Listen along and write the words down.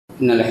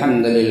إن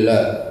الحمد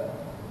لله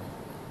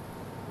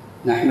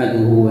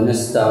نحمده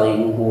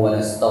ونستعينه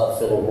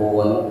ونستغفره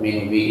ونؤمن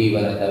به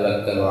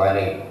ونتوكل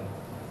عليه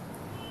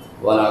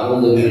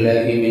ونعوذ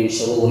بالله من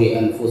شرور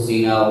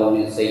أنفسنا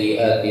ومن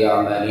سيئات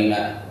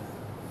أعمالنا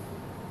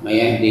من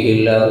يهده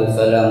الله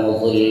فلا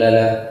مضل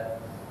له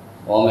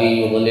ومن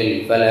يضلل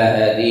فلا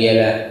هادي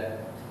له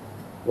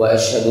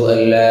وأشهد أن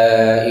لا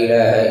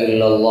إله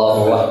إلا الله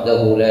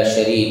وحده لا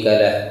شريك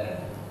له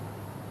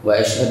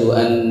وأشهد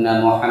أن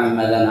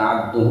محمدًا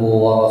عبده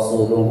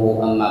ورسوله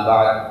أما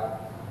بعد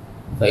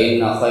فإن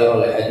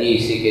خير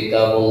الحديث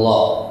كتاب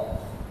الله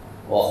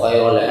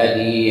وخير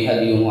الهدي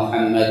هدي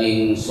محمد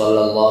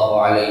صلى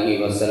الله عليه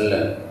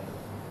وسلم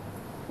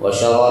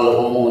وشر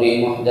الأمور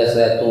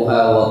محدثاتها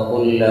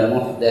وكل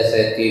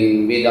محدثة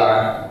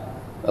بدعة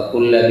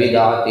وكل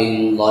بدعة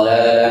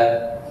ضلالة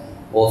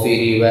وفي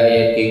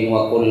رواية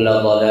وكل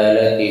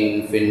ضلالة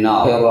في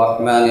النار.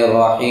 الرحمن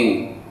الرحيم.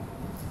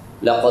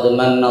 لقد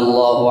من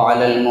الله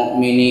على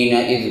المؤمنين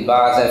إذ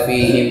بعث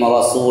فيهم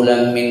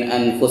رسولا من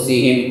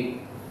أنفسهم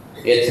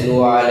يتلو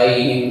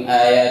عليهم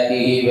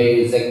آياته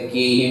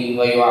ويزكيهم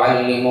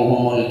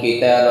ويعلمهم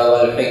الكتاب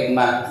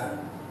والحكمة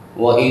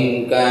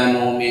وإن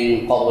كانوا من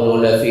قبل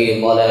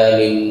لفي ضلال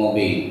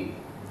مبين.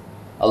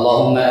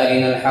 اللهم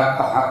أرنا الحق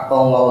حقا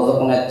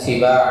وارزقنا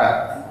اتباعه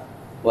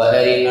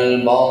وأرنا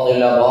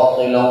الباطل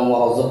باطلا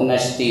وارزقنا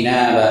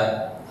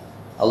اجتنابه.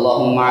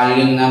 اللهم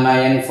علمنا ما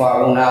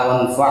ينفعنا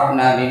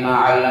وانفعنا بما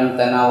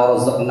علمتنا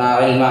وارزقنا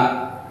علما.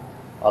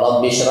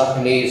 رب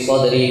اشرح لي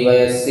صدري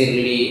ويسر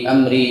لي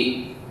أمري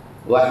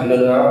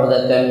واحلل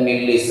عقدة من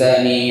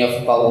لساني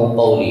يفقهوا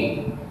قولي.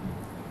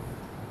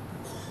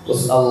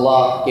 اس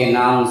اللہ کے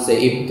نام سے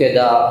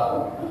ابتدا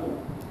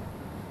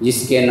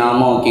جس کے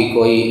ناموں کی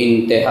کوئی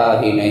انتہا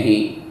ہی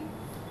نہیں.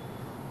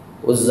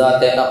 اس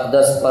ذات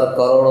اقدس پر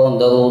کروڑوں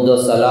درود و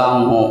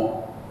سلام ہوں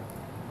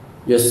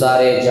جو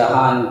سارے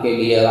جہان کے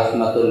لیے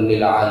رحمت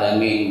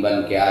للعالمین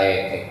بن کے آئے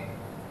تھے.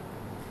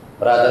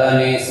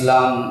 برادران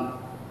اسلام،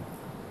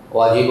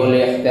 واجب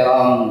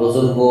الاحترام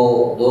بزرگوں،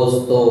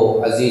 دوستوں،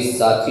 عزیز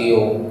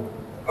ساتھیوں،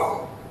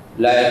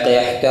 لائق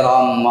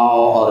احترام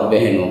ماؤں اور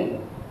بہنوں،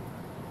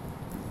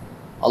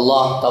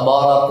 اللہ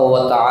تبارک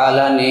و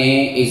تعالی نے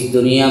اس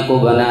دنیا کو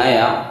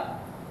بنایا،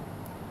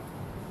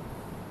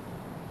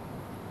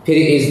 پھر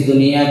اس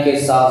دنیا کے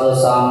ساز و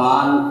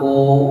سامان کو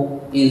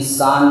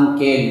انسان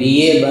کے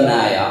لیے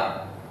بنایا،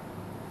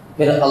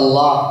 پھر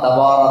اللہ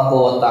تبارک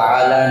و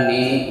تعالی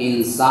نے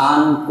انسان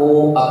کو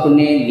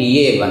اپنے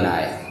لیے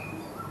بنایا.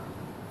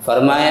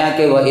 فرمایا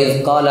کہ وَإِذْ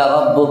قَالَ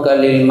رَبُّكَ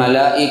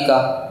لِلْمَلَائِكَةِ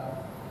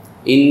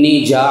إِنِّي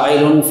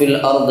جَاعِلٌ فِي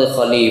الْأَرْضِ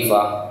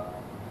خَلِيفَةً،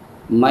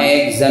 میں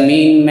ایک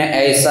زمین میں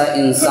ایسا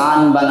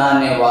انسان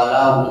بنانے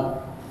والا ہوں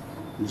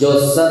جو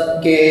سب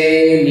کے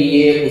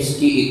لیے اس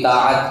کی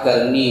اطاعت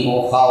کرنی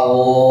ہو، خواہ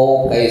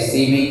وہ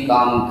کیسی بھی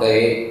کام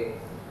کرے.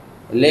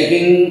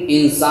 لیکن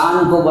انسان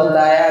کو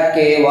بتایا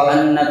کہ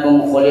وَأَنَّكُمْ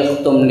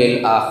خُلِقْتُمْ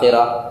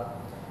لِلْآخِرَةِ،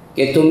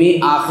 کہ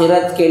تمہیں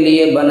آخرت کے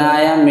لیے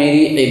بنایا،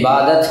 میری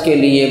عبادت کے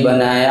لیے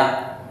بنایا،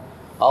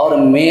 اور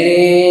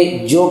میرے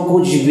جو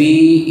کچھ بھی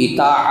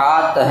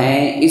اطاعات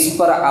ہیں اس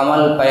پر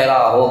عمل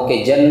پیرا ہو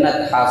کہ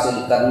جنت حاصل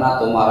کرنا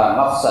تمہارا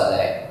مقصد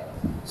ہے.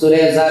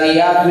 سورہ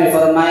ذاریات میں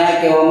فرمایا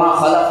کہ وَمَا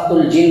خَلَقْتُ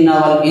الْجِنَّ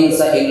وَالْإِنسَ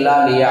إِلَّا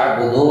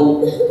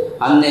لِيَعْبُدُونَ،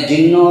 ہم نے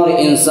جنوں اور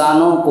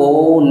انسانوں کو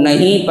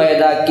نہیں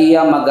پیدا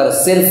کیا مگر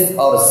صرف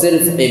اور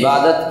صرف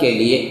عبادت کے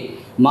لیے.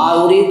 ما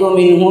اريد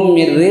منهم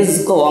من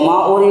رزق وما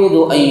اريد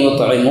ان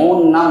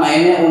يطعمون، نہ میں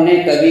نے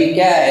انہیں کبھی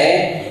کیا ہے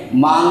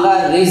مانگا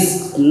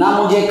رزق، نہ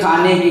مجھے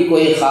کھانے کی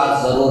کوئی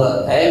خاص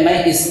ضرورت ہے، میں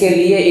اس کے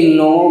لیے ان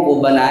لوگوں کو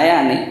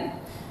بنایا نہیں.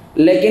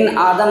 لیکن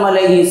آدم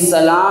علیہ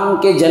السلام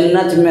کے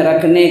جنت میں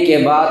رکھنے کے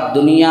بعد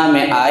دنیا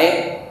میں آئے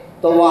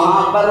تو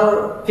وہاں پر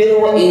پھر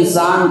وہ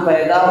انسان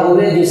پیدا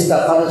ہوئے جس کا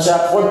خدشہ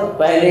خود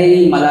پہلے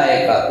ہی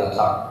ملائکہ کو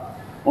تھا.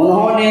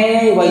 انہوں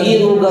نے وہی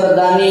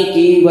روگردانی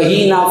کی،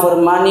 وہی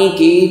نافرمانی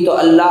کی، تو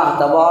اللہ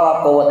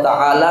تبارک و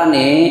تعالی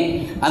نے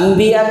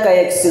انبیاء کا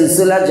ایک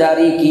سلسلہ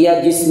جاری کیا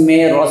جس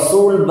میں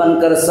رسول بن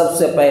کر سب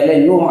سے پہلے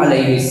نوح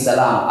علیہ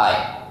السلام آئے،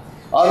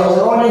 اور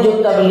انہوں نے جو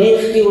تبلیغ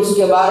کی اس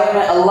کے بارے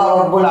میں اللہ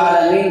رب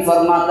العالمین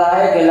فرماتا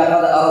ہے کہ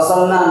لَقَدْ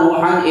أَرْسَلْنَا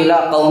نُوحًا إِلَىٰ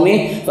قَوْمِهِ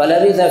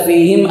فَلَبِثَ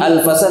فِيهِمْ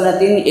أَلْفَ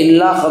سَنَةٍ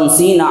إِلَّا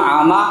 50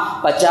 عَامًا،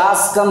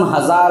 50 کم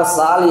ہزار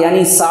سال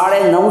یعنی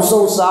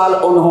 950 سال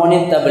انہوں نے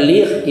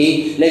تبلیغ کی.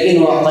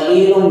 لیکن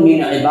وَقَلِيلٌ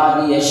مِّنْ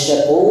عِبَادِيَ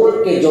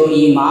الشَّكُورُ، کہ جو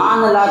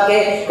ایمان لا کے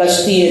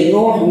کشتی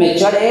نوح میں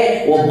چڑھے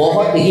وہ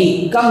بہت ہی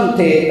کم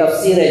تھے.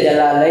 تفسیر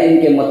جلالین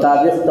کے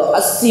مطابق تو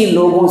 80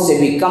 لوگوں سے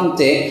بھی کم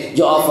تھے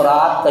جو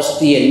افراد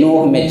کشتی نوح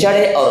میں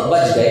چڑھے اور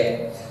بچ گئے.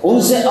 ان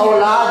سے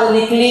اولاد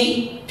نکلی،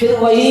 پھر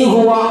وہی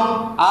ہوا،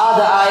 عاد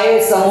آئے،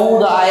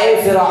 سمود آئے،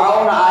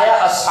 فرعون آیا،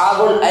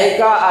 اصحاب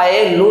الایکہ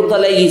آئے، لوط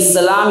علیہ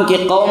السلام کی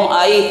قوم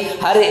آئی.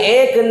 ہر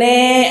ایک نے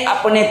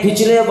اپنے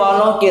پچھلے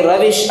والوں کی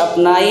روش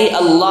اپنائی،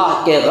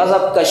 اللہ کے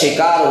غضب کا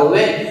شکار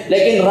ہوئے.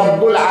 لیکن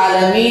رب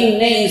العالمین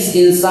نے اس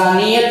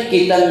انسانیت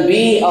کی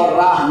تنبیہ اور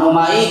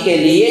راہنمائی کے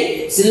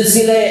لیے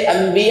سلسلہ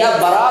انبیاء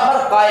برابر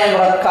قائم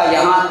رکھا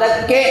یہاں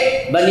تک کہ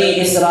بنی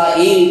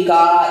اسرائیل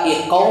کا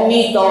ایک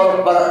قومی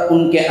طور پر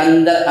ان کے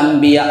اندر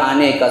انبیاء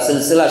آنے کا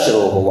سلسلہ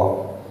شروع ہوا۔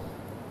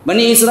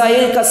 بنی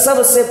اسرائیل کا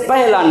سب سے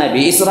پہلا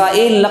نبی،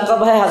 اسرائیل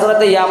لقب ہے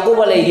حضرت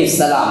یعقوب علیہ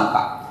السلام کا،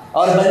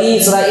 اور بنی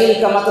اسرائیل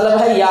کا مطلب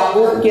ہے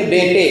یعقوب کے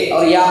بیٹے،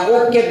 اور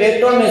یعقوب کے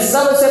بیٹوں میں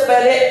سب سے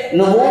پہلے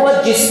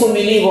نبوت جس کو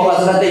ملی وہ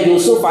حضرت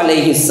یوسف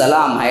علیہ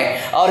السلام ہے،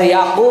 اور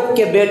یعقوب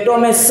کے بیٹوں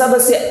میں سب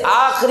سے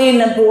آخری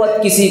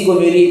نبوت کسی کو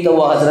ملی تو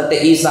وہ حضرت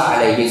عیسیٰ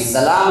علیہ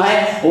السلام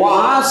ہے۔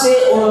 وہاں سے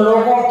ان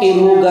لوگوں کی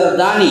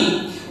روگردانی،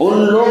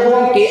 ان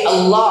لوگوں کے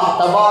اللہ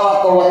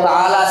تبارک و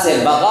تعالیٰ سے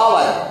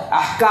بغاوت،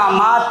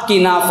 احکامات کی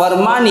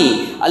نافرمانی،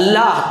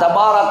 اللہ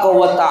تبارک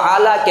و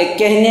تعالیٰ کے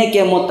کہنے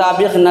کے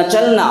مطابق نہ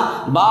چلنا،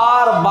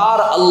 بار بار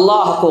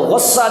اللہ کو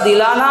غصہ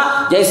دلانا،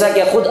 جیسا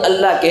کہ خود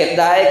اللہ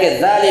کہتا ہے کہ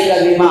ذَلِكَ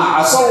بِمَا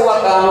عَصَوْا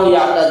وَكَانُوا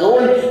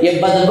يَعْتَدُونَ، یہ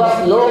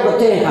بدبخت لوگ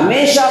تھے،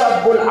 ہمیشہ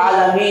رب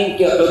العالمین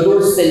کے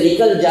حدود سے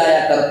نکل جایا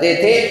کرتے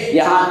تھے،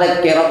 یہاں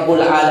تک کہ رب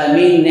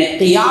العالمین نے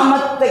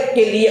قیامت تک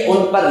کے لیے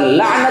ان پر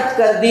لعنت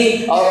کر دی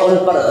اور ان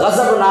پر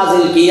غضب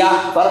نازل کیا۔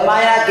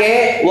 فرمایا کہ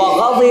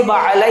وَغَضِبَ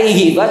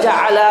عَلَيْهِ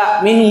وَجَعَلَ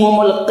مِنْهُمُ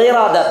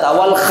الْقِرَدَةَ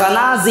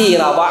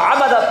وَالْخَنَازِيرَ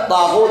وَعَبَدَ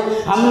الطَّاغُوتَ،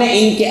 ہم نے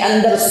ان کے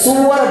اندر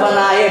سور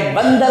بنائے،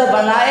 بندر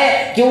بنائے،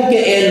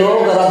 کیونکہ اے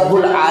لوگ رب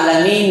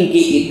العالمین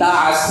کی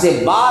اطاعت سے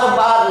بار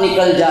بار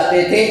نکل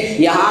جاتے تھے،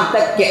 یہاں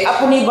تک کہ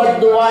اپنی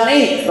بد دعا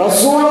نہیں،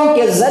 رسولوں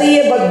کے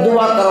ذریعے بد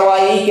دعا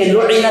کروائی کہ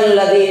لُعِنَ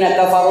الَّذِينَ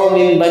كَفَرُوا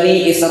مِن بَنِي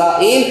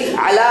إِسْرَائِيلَ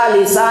عَلَى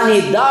لِسَانِ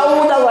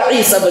داؤد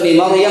وعیسیٰ ابن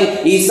مریم،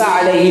 عیسیٰ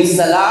علیہ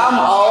السلام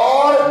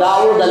اور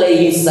داؤد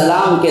علیہ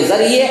السلام کے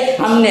ذریعے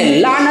ہم نے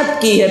لعنت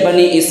کی ہے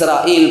بنی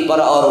اسرائیل پر،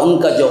 اور ان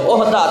کا جو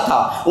عہدہ تھا،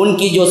 ان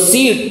کی جو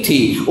سیٹ تھی،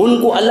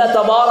 ان کو اللہ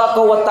تبارک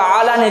و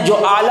تعالی نے جو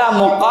اعلیٰ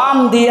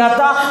مقام دیا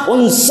تھا،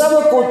 ان سب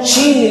کو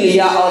چھین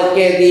لیا اور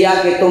کہہ دیا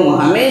کہ تم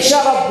ہمیشہ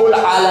رب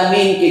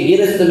العالمین کی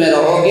گرفت میں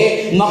رہو گے۔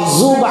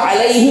 مغضوب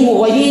علیہم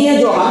وہی ہیں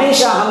جو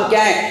ہمیشہ ہم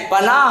کیا ہیں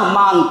پناہ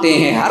مانگتے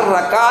ہیں ہر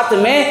رکعت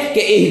میں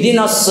کہ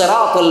اہدنا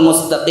الصراط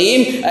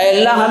المستقیم، اے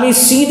اللہ ہمیں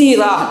سیدھی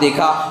راہ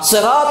دکھا،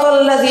 صراط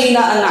الذین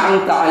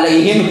انعمت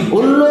علیہم،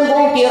 ان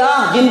لوگوں کی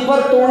راہ جن پر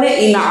تو نے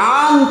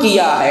انعام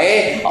کیا ہے،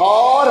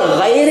 اور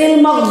غیر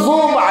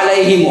المغضوب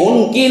علیہم،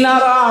 ان کی نہ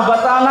راہ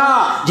بتانا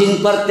جن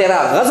پر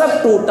تیرا غضب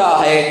ٹوٹا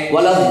ہے،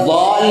 ولا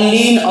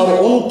الضالین، اور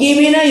ان کی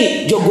بھی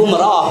نہیں جو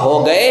گمراہ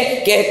ہو گئے۔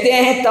 کہتے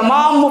ہیں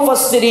تمام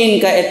مفسرین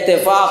کا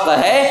اتفاق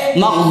ہے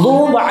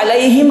مغضوب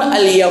علیہم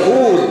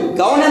الیہود،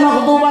 کون ہے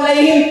مغضوب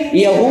علیہم؟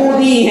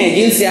 یہودی ہیں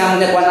جن سے ہم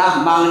نے پناہ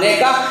مانگنے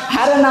کا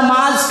ہر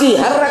نماز کی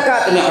ہر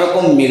رکعت میں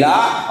حکم ملا،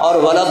 اور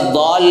ولا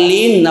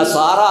الضالین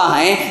نصارہ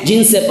ہیں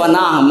جن سے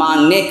پناہ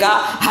مانگنے کا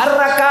ہر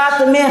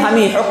رکعت میں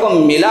ہمیں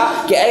حکم ملا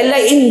کہ اے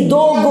اللہ ان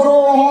دو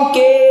گروہوں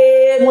کے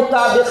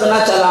مطابق نہ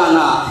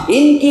چلانا،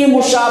 ان کی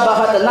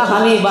مشابہت نہ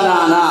ہمیں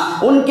بنانا،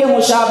 ان کے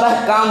مشابہ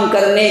کام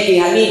کرنے کی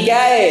ہمیں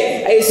کیا ہے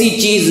ایسی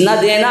چیز نہ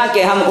دینا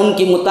کہ ہم ان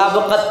کی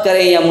مطابقت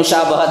کریں یا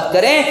مشابہت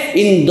کریں،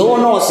 ان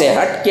دونوں سے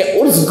ہٹ کے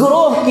اس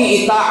گروہ کی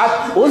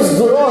اطاعت، اس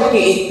گروہ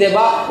کی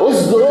اتباع، اس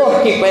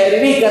گروہ کی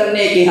پیروی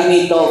کرنے کی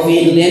ہمیں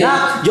توفیق دینا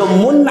جو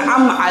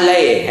منعم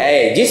علیہ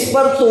ہے، جس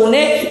پر تو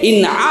نے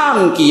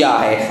انعام کیا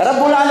ہے۔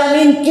 رب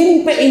العالمین کن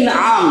پہ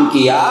انعام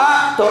کیا؟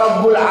 تو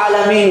رب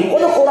العالمین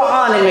خود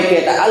قرآن میں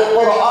کہتا ہے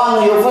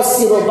القرآن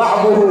یفسر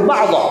بعضہ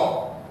بعضا،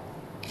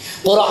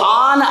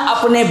 قرآن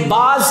اپنے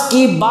بعض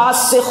کی بعض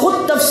سے خود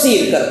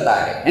تفسیر کرتا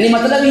ہے، یعنی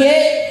مطلب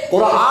یہ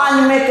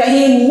قرآن میں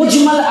کہیں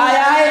مجمل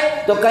آیا ہے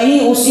تو کہیں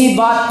اسی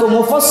بات کو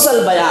مفصل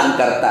بیان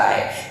کرتا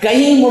ہے،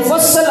 کہیں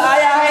مفصل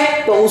آیا ہے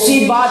تو اسی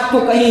بات کو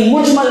کہیں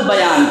مجمل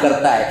بیان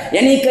کرتا ہے،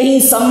 یعنی کہیں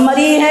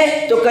سمری ہے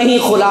تو کہیں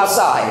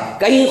خلاصہ ہے،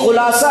 کہیں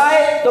خلاصہ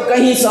ہے تو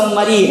کہیں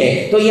سمری ہے۔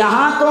 تو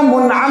یہاں تو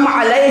منعم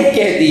علیہ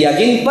کہہ دیا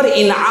جن پر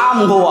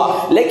انعام ہوا،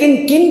 لیکن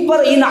کن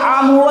پر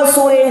انعام ہوا؟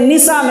 سورہ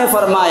نساء میں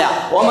فرمایا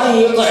وَمَن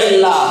يُطِعِ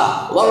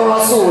اللَّهَ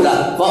وَالرَّسُولَ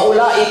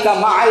فَأُولَٰئِكَ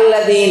مَعَ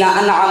الَّذِينَ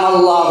أَنْعَمَ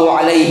اللَّهُ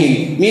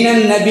عَلَيْهِمْ من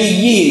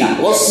النبیین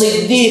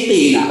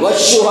والصدیقین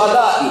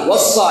والشہداء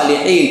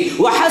والصالحین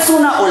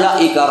وحسن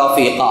اولئک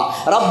رفیقا۔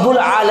 رب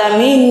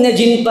العالمین نے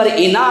جن پر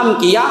انعام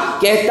کیا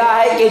کہتا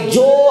ہے کہ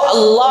جو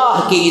اللہ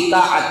کی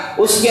اطاعت،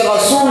 اس کے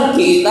رسول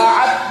کی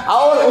اطاعت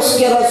اور اس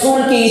کے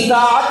رسول کی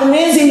اطاعت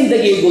میں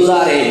زندگی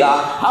گزارے گا،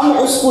 ہم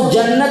اس کو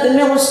جنت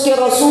میں اس کے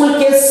رسول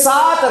کے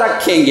ساتھ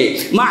رکھیں گے۔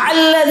 مع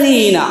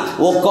الذین،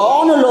 وہ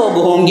کون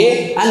لوگ ہوں گے؟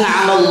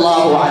 انعم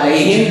اللہ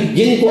علیہم،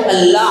 جن کو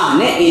اللہ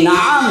نے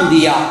انعام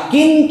دیا۔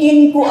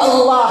 کن کو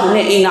اللہ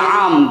نے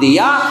انعام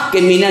دیا؟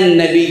 کہ من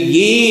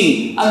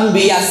النبیین،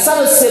 انبیاء،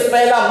 سب سے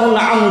پہلا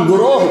منعم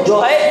گروہ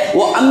جو ہے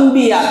وہ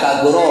انبیاء کا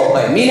گروہ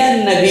ہے، من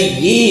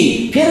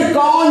النبیین۔ پھر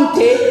کون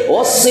تھے؟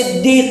 وہ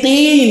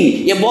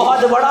صدیقین، یہ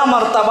بہت بڑا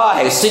مرتبہ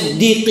ہے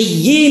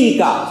صدیقین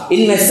کا۔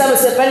 ان میں سب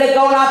سے پہلے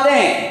کون آتے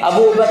ہیں؟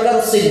 ابو بکر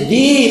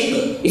صدیق،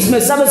 اس میں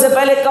سب سے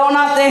پہلے کون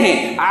آتے ہیں؟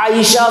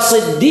 عائشہ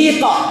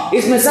صدیقہ،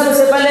 اس میں سب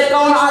سے پہلے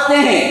کون آتے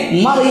فرماتے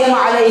ہیں مریم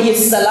علیہ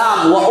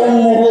السلام و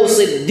امہ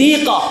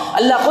صدیقہ،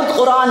 اللہ خود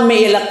قرآن میں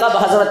یہ لقب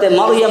حضرت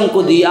مریم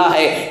کو دیا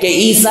ہے کہ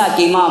عیسیٰ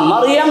کی ماں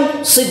مریم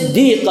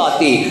صدیقہ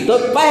تھی۔ تو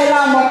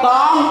پہلا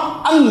مقام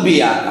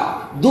انبیاء کا،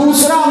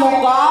 دوسرا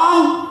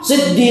مقام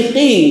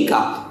صدیقین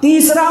کا،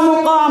 تیسرا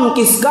مقام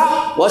کس کا؟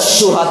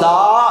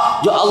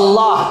 والشہداء، جو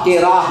اللہ کے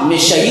راہ میں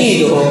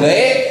شہید ہو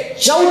گئے۔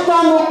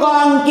 چوتھا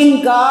مقام کن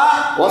کا؟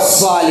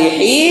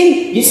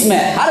 والصالحین، جس میں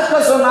ہر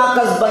کس و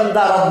ناکس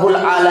بندہ رب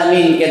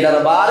العالمین کے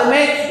دربار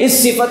میں اس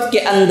صفت کے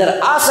اندر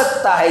آ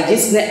سکتا ہے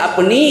جس نے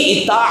اپنی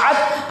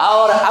اطاعت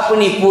اور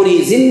اپنی پوری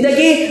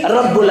زندگی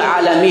رب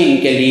العالمین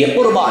کے لیے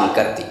قربان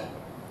کر دی۔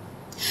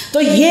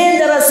 تو یہ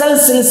دراصل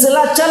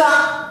سلسلہ چلا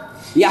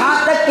یہاں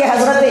تک کہ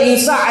حضرت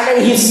عیسیٰ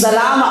علیہ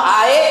السلام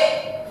آئے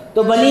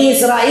تو بنی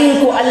اسرائیل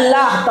کو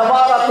اللہ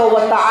تبارک و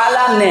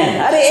تعالی نے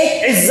ہر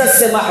ایک عزت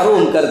سے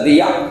محروم کر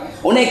دیا،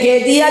 انہیں کہہ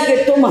دیا کہ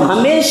تم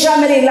ہمیشہ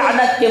میری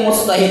لعنت کے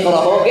مستحق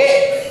رہو گے۔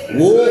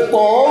 وہ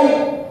قوم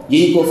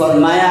جن کو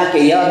فرمایا کہ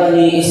یا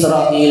بنی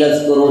اسرائیل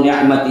اذکروا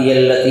نعمتی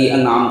التی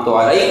انعمت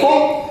علیکم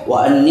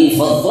وانی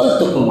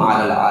فضلتکم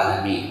علی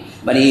العالمین،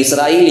 بنی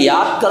اسرائیل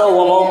یاد کرو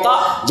وہ موقع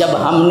جب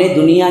ہم نے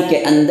دنیا کے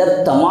اندر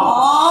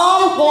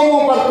تمام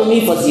قوموں پر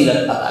تمہیں فضیلت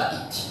عطا کی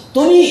تھی،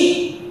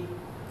 تمہیں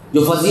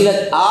جو فضیلت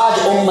آج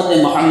امت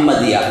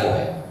محمدیہ کو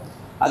ہے۔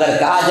 اگر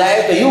کہا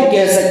جائے تو یوں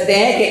کہہ سکتے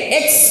ہیں کہ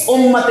ایکس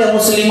امت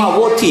مسلمہ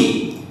وہ تھی،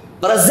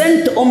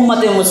 پریزنٹ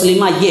امت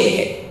مسلمہ یہ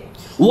ہے۔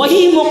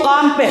 وہی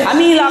مقام پہ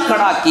حمیلہ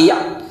کھڑا کیا،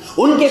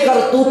 ان کے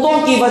کرتوتوں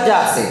کی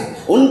وجہ سے،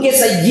 ان کے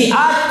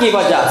سیئات کی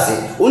وجہ سے،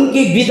 ان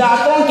کی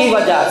بدعتوں کی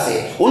وجہ سے،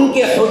 ان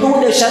کے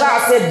حدود شرع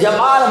سے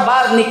بار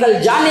بار نکل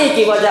جانے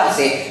کی وجہ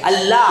سے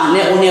اللہ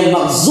نے انہیں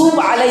مغضوب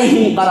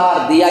علیہم قرار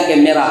دیا کہ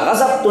میرا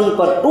غضب تم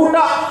پر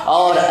ٹوٹا،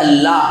 اور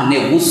اللہ نے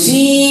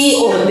اسی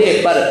عہدے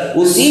پر،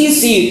 اسی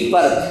سیٹ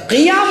پر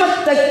قیامت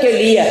تک کے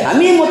لیے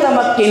ہمیں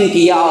متمکن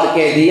کیا اور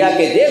کہہ دیا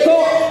کہ دیکھو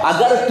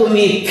اگر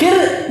تمہیں پھر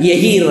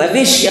یہی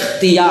روش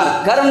اختیار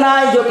کرنا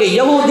ہے جو کہ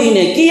یہودی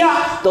نے کیا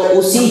تو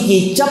اسی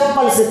کی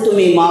چپل سے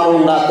تمہیں ماروں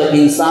گا۔ تو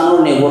انسانوں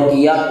نے وہ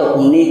کیا تو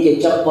انہیں کے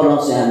چپلوں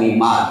سے ہمیں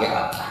مار کے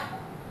رکھا ہے۔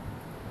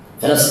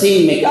 فلسطین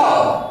میں کیا ہو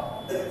رہا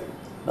ہے،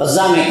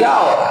 غزہ میں کیا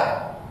ہو رہا ہے،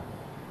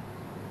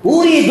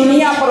 پوری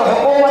دنیا پر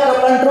حکومت اور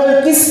کنٹرول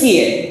کس کی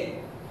ہے؟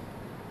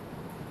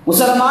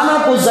 مسلمانوں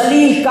کو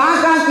ذلیل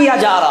کہاں کیا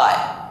جا رہا ہے؟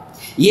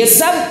 یہ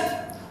سب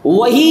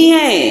وہی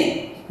ہیں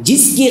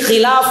جس کی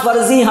خلاف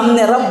ورزی ہم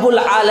نے رب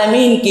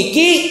العالمین کی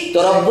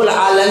تو رب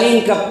العالمین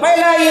کا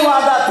پہلا ہی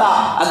وعدہ تھا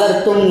اگر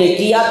تم نے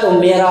کیا تو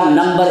میرا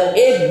نمبر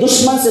 1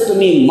 دشمن سے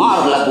تمہیں مار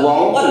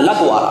لگواؤں گا،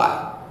 لگوا رہا ہے۔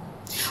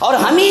 اور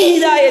ہمیں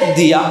ہدایت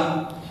دیا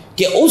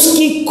کہ اس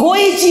کی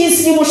کوئی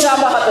چیز کی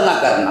مشابہت نہ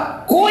کرنا،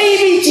 کوئی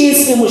بھی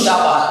چیز کی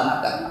مشابہت نہ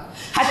کرنا،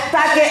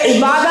 حتیٰ کہ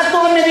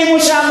عبادتوں میں بھی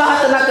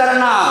مشابہت نہ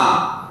کرنا۔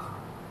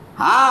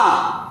 ہاں،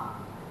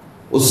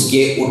 اس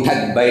کے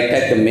اٹھک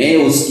بیٹھک میں،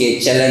 اس کے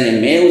چلن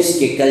میں، اس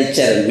کے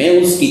کلچر میں،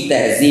 اس کی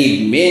تہذیب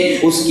میں،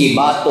 اس کی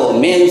باتوں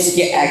میں، اس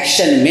کے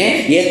ایکشن میں،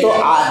 یہ تو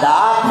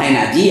عادات ہیں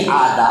نا جی،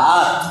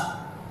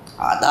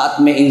 عادات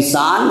میں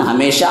انسان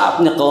ہمیشہ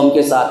اپنے قوم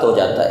کے ساتھ ہو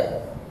جاتا ہے،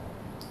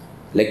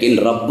 لیکن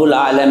رب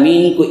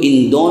العالمین کو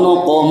ان دونوں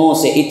قوموں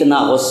سے اتنا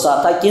غصہ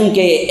تھا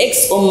کیونکہ یہ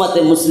ایکس امت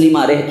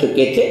مسلمہ رہ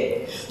چکے تھے۔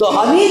 تو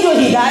ہمیں جو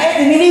ہدایت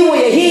ملی وہ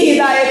یہی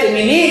ہدایت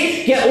ملی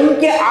کہ ان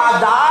کے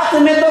عادات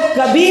میں تو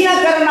کبھی نہ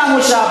کرنا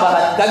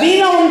مشابہت، کبھی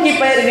نہ ان کی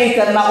پیروی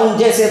کرنا، ان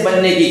جیسے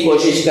بننے کی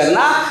کوشش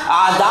کرنا۔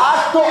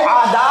 عادات تو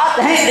عادات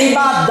ہیں،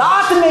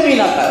 عبادات میں بھی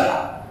نہ کرنا۔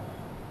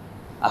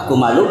 آپ کو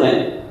معلوم ہے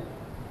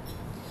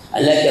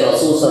اللہ کے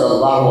رسول صلی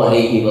اللہ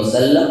علیہ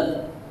وسلم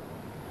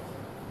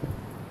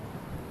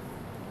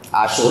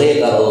عاشورے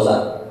کا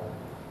روزہ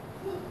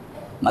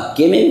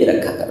مکے میں بھی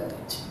رکھا کرتے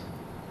تھے،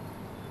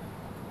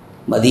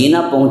 مدینہ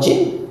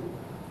پہنچے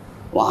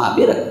وہاں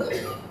بھی رکھا۔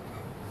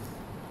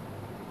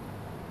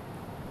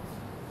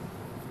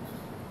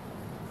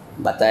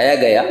 بتایا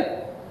گیا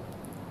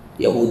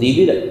یہودی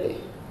بھی رکھتے ہیں۔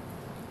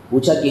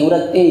 پوچھا کیوں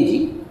رکھتے ہیں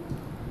جی؟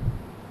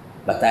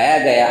 بتایا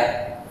گیا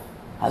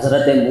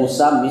حضرت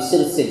موسیٰ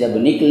مصر سے جب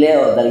نکلے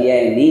اور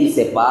دریائے نیل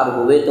سے پار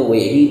ہوئے تو وہ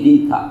یہی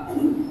دن تھا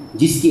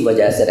جس کی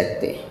وجہ سے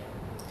رکھتے ہیں۔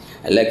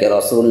 اللہ کے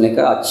رسول نے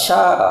کہا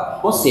اچھا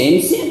وہ سیم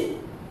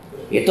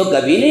یہ تو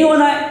کبھی نہیں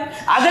ہونا ہے،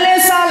 اگلے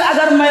سال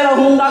اگر میں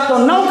رہوں گا تو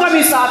 9 کا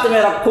بھی ساتھ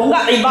میں رکھوں گا۔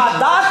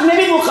 عبادات میں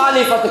بھی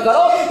مخالفت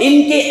کرو،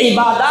 ان کی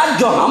عبادات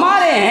جو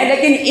ہمارے ہیں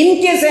لیکن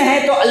ان کے سے ہیں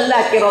تو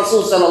اللہ کے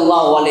رسول صلی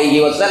اللہ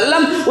علیہ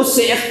وسلم اس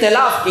سے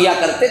اختلاف کیا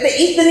کرتے تھے،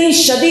 اتنی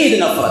شدید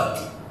نفرت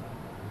تھی۔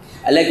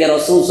 اللہ کے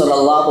رسول صلی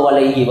اللہ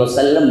علیہ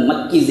وسلم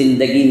مکی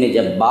زندگی میں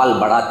جب بال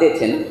بڑھاتے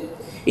تھے نا،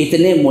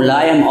 اتنے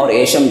ملائم اور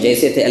ریشم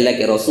جیسے تھے اللہ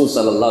کے رسول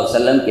صلی اللہ علیہ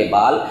وسلم کے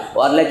بال،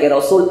 اور اللہ کے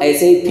رسول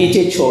ایسے ہی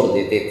پیچھے چھوڑ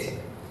دیتے تھے،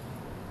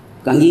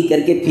 کنگھی کر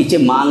کے پیچھے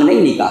مانگ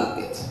نہیں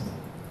نکالتے تھے۔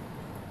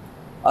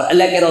 اور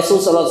اللہ کے رسول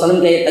صلی اللہ علیہ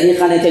وسلم کا یہ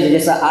طریقہ نہیں تھا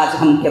جیسا آج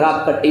ہم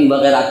کراپ کٹنگ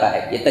وغیرہ کا ہے،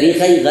 یہ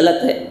طریقہ ہی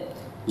غلط ہے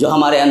جو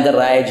ہمارے اندر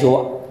رائج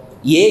ہوا۔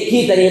 یہ ایک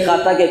ہی طریقہ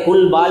تھا کہ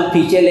کل بال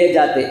پیچھے لے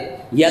جاتے،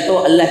 یا تو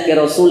اللہ کے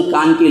رسول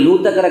کان کی لو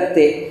تک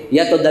رکھتے،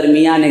 یا تو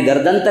درمیان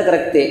گردن تک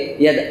رکھتے،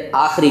 یا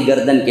آخری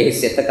گردن کے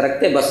حصے تک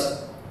رکھتے، بس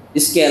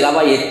اس کے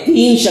علاوہ یہ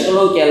 3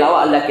 شکلوں کے علاوہ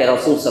اللہ کے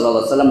رسول صلی اللہ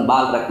علیہ وسلم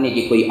بال رکھنے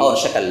کی کوئی اور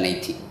شکل نہیں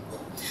تھی۔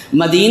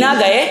 مدینہ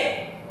گئے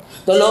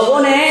تو لوگوں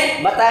نے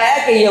بتایا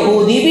کہ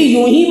یہودی بھی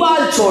یوں ہی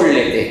بال چھوڑ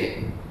لیتے ہیں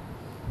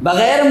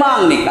بغیر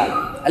مانگ نکال۔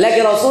 اللہ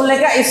کے رسول نے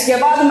کہا اس کے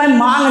بعد میں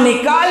مانگ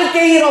نکال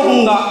کے ہی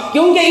رہوں گا،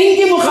 کیونکہ ان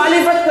کی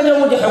مخالفت کا جو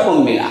مجھے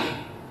حکم ملا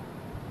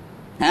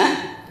ہے۔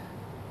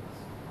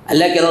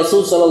 اللہ کے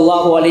رسول صلی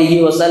اللہ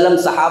علیہ وسلم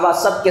صحابہ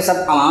سب کے سب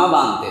عمامہ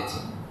باندھتے تھے،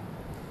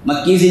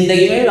 مکی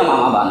زندگی میں بھی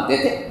عمامہ باندھتے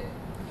تھے،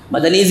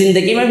 مدنی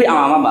زندگی میں بھی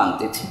عمامہ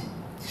باندھتے تھے،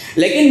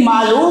 لیکن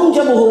معلوم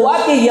جب ہوا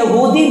کہ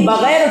یہودی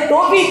بغیر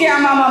ٹوپی کے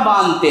عمامہ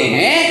باندھتے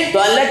ہیں تو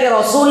اللہ کے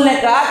رسول نے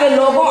کہا کہ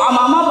لوگوں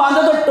عمامہ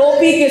باندھو تو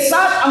ٹوپی کے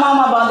ساتھ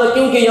عمامہ باندھو،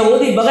 کیونکہ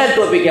یہودی بغیر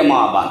ٹوپی کے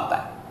عمامہ باندھتا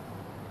ہے۔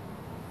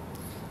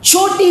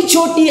 چھوٹی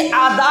چھوٹی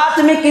عادات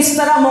میں کس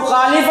طرح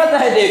مخالفت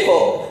ہے دیکھو،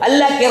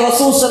 اللہ کے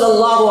رسول صلی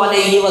اللہ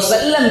علیہ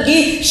وسلم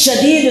کی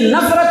شدید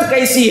نفرت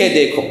کیسی ہے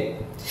دیکھو۔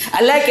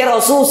 اللہ کے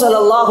رسول صلی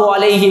اللہ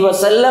علیہ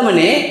وسلم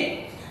نے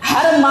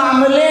ہر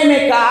معاملے میں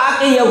کہا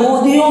کہ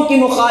یہودیوں کی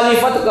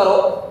مخالفت کرو،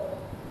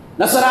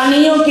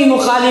 نصرانیوں کی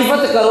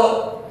مخالفت کرو۔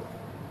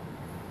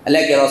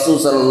 اللہ کے رسول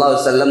صلی اللہ علیہ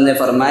وسلم نے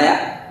فرمایا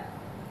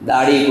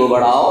داڑھی کو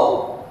بڑھاؤ،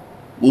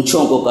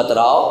 مونچھوں کو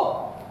کتراؤ،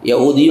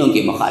 یہودیوں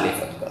کی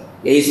مخالفت کرو۔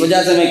 یہ اس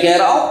وجہ سے میں کہہ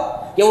رہا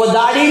ہوں کہ وہ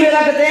داڑھی بھی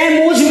رکھتے ہیں،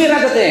 مونچھ بھی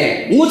رکھتے ہیں،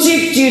 مونچھ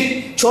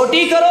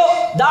چھوٹی کرو،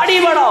 داڑھی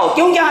بڑھاؤ،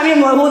 کیونکہ ہمیں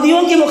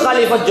یہودیوں کی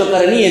مخالفت جو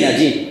کرنی ہے نا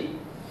جی۔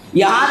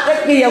 یہاں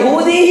تک کہ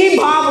یہودی ہی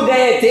بھاپ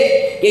گئے تھے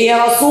کہ یہ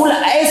رسول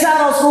ایسا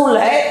رسول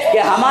ہے کہ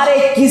ہمارے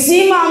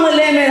کسی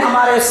معاملے میں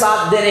ہمارے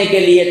ساتھ دینے کے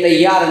لیے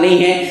تیار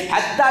نہیں ہے،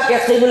 حتیٰ کہ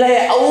قبلہ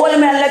اول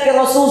میں اللہ کے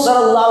رسول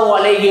صلی اللہ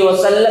علیہ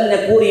وسلم نے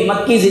پوری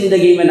مکی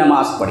زندگی میں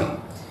نماز پڑھی،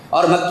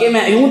 اور مکے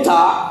میں یوں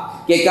تھا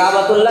کہ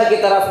کعبۃ اللہ کی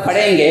طرف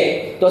کھڑیں گے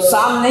تو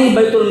سامنے ہی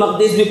بیت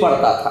المقدس بھی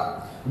پڑتا تھا،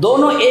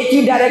 دونوں ایک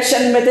ہی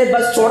ڈائریکشن میں تھے،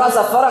 بس تھوڑا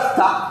سا فرق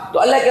تھا، تو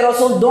اللہ کے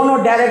رسول دونوں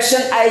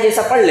ڈائریکشن آئے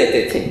جیسا پڑھ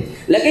لیتے تھے۔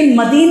 لیکن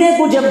مدینے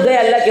کو جب گئے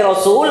اللہ کے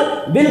رسول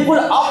بالکل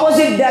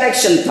اپوزٹ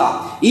ڈائریکشن تھا،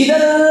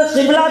 ادھر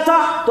قبلہ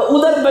تھا تو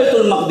ادھر بیت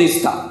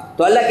المقدس تھا،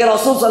 تو اللہ کے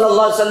رسول صلی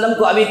اللہ علیہ وسلم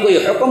کو ابھی کوئی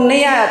حکم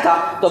نہیں آیا تھا،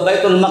 تو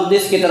بیت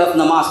المقدس کی طرف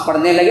نماز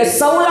پڑھنے لگے۔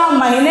 16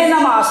 مہینے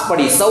نماز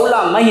پڑھی،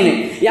 16 مہینے،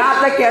 یہاں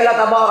تک کہ اللہ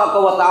تبارک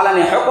و تعالیٰ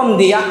نے حکم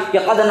دیا کہ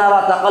قد نرى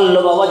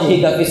تقلب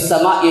وجهك في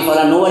السماء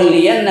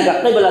فلنولينك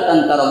قبلة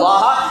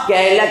ترضاها، کہ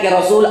اللہ کے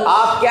رسول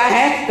آپ کیا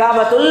ہیں،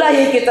 کعبۃ اللہ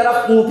کی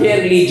طرف منہ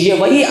پھیر لیجئے،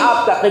 وہی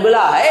آپ کا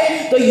قبلہ ہے۔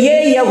 تو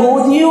یہ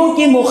یہودیوں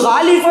کی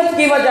مخالفت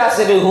کی وجہ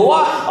سے بھی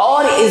ہوا،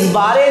 اور اس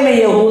بارے میں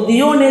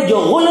یہودیوں نے جو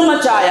غل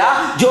مچایا،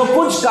 جو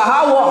کچھ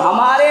کہا، وہ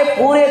ہمارے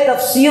پورے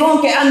تفسیروں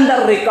کے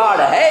اندر ریکارڈ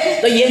ہے۔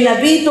 تو یہ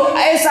نبی تو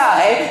ایسا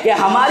ہے کہ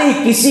ہماری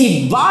کسی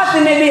بات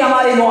میں بھی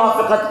ہماری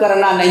موافقت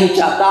کرنا نہیں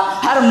چاہتا،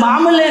 ہر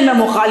معاملے میں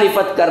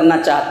مخالفت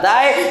کرنا چاہتا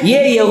ہے۔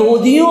 یہ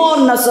یہودیوں اور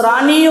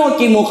نصرانیوں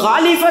کی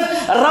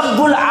مخالفت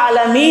رب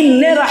العالمین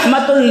نے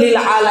رحمت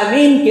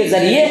للعالمین کے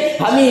ذریعے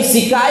ہمیں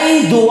سکھائی،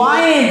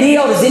 دعائیں دی،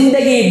 اور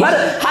زندگی بھر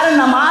ہر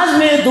نماز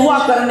میں دعا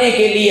کرنے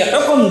کے لیے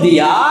حکم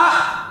دیا۔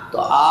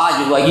 تو آج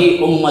وہی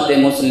امت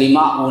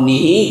مسلمہ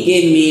انہی کے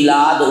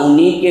میلاد،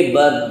 انہی کے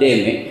برتھ ڈے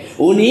میں،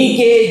 انہی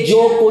کے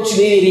جو کچھ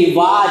بھی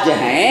رواج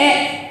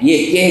ہیں،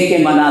 یہ کہہ کے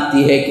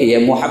مناتی ہے کہ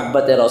یہ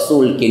محبت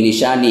رسول کی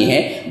نشانی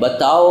ہے۔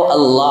 بتاؤ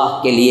اللہ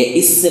کے لیے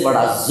اس سے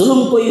بڑا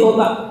ظلم کوئی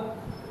ہوگا؟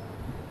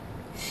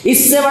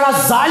 اس سے بڑا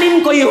ظالم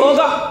کوئی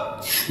ہوگا؟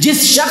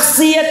 جس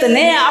شخصیت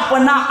نے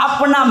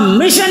اپنا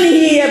مشن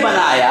ہی یہ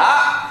بنایا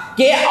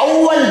کہ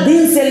اول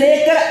دن سے لے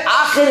کر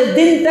آخر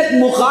دن تک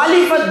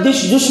مخالفت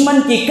دشمن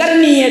کی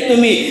کرنی ہے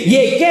تمہیں،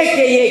 یہ کہہ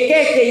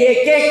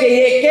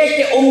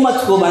کے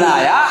امت کو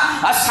بنایا،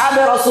 اصحاب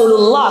رسول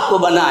اللہ کو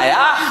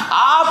بنایا۔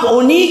 آپ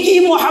انہی کی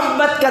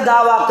محبت کا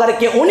دعویٰ کر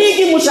کے انہی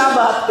کی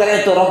مشابہت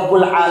کریں تو رب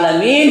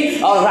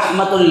العالمین اور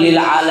رحمت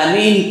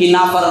للعالمین کی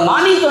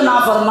نافرمانی تو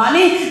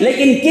نافرمانی،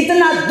 لیکن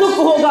کتنا دکھ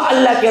ہوگا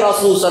اللہ کے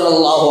رسول صلی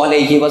اللہ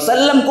علیہ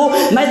وسلم کو۔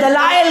 میں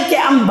دلائل کے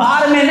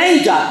انبار میں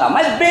نہیں جاتا،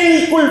 میں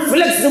بالکل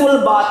فلیکسیبل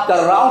بات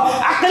کر رہا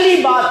ہوں، عقلی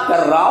بات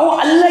کر رہا ہوں۔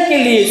 اللہ کے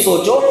لیے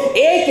سوچو،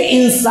 ایک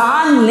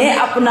انسان نے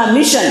اپنا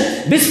مشن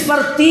بس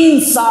پر 3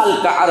 سال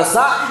کا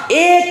عرصہ،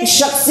 ایک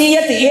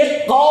شخصیت،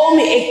 ایک قوم،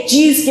 ایک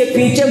چیز کے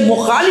پیچھے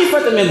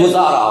مخالفت میں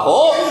گزارا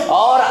ہو،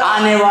 اور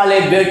آنے والے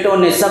بیٹوں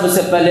نے سب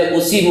سے پہلے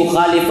اسی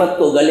مخالفت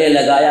کو گلے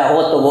لگایا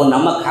ہو، تو وہ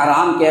نمک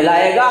حرام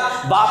کہلائے گا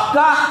باپ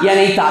کا،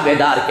 یعنی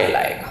تابعدار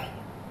کہلائے گا؟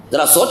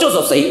 ذرا سوچو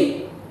تو صحیح۔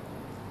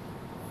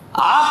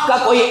 آپ کا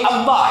کوئی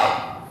ابا ہے،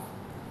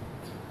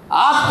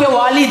 آپ کے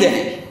والد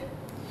ہیں،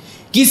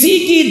 کسی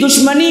کی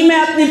دشمنی میں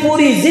اپنی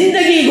پوری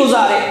زندگی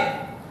گزارے،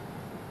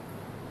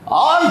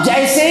 اور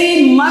جیسے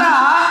ہی مرا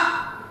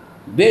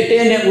بیٹے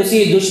نے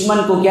اسی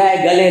دشمن کو کیا ہے،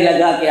 گلے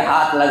لگا کے،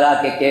 ہاتھ لگا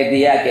کے کہہ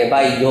دیا کہ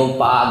بھائی جو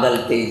پاگل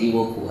تھے جی،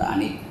 وہ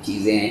پرانی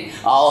چیزیں ہیں،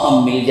 آؤ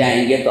ہم مل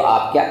جائیں گے، تو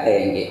آپ کیا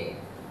کہیں گے؟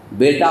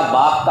 بیٹا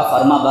باپ کا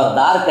فرما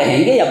بردار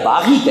کہیں گے یا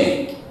باغی کہیں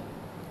گے؟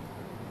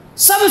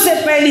 سب سے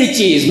پہلی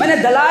چیز، میں نے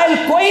دلائل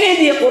کوئی نہیں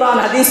دیے قرآن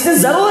حدیث سے،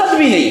 ضرورت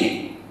بھی نہیں ہے،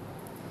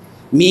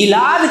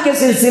 میلاد کے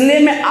سلسلے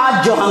میں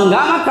آج جو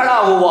ہنگامہ کھڑا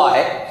ہوا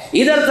ہے،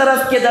 ادھر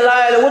طرف کے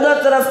دلائل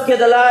ادھر طرف کے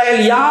دلائل،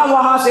 یہاں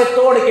وہاں سے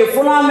توڑ کے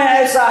فلاں میں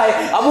ایسا ہے،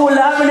 ابو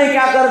لہب نے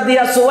کیا کر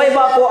دیا،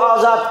 سویبہ کو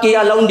آزاد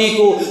کیا لونڈی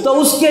کو، تو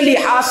اس کے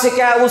لحاظ سے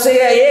کیا ہے، اسے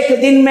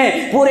ایک دن میں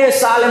پورے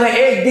سال میں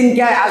ایک دن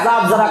کیا ہے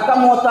عذاب ذرا کم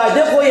ہوتا ہے،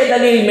 دیکھو یہ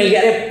دلیل مل گیا۔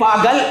 ارے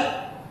پاگل،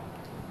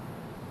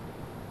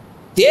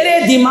 تیرے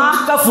دماغ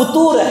کا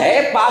فطور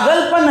ہے، پاگل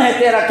پن ہے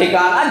تیرا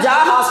ٹھکانہ، جا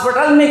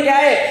ہاسپٹل میں کیا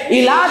ہے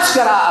علاج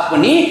کرا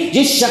اپنی۔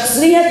 جس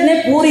شخصیت نے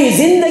پوری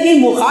زندگی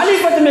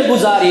مخالفت میں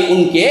گزاری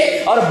ان کے،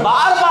 اور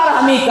بار بار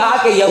ہمیں کہا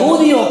کہ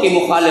یہودیوں کی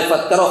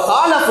مخالفت کرو،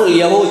 خالف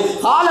الیہود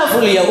خالف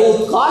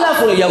الیہود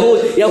خالف الیہود،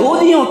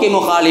 یہودیوں کی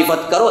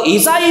مخالفت کرو،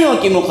 عیسائیوں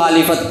کی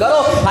مخالفت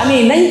کرو،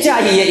 ہمیں نہیں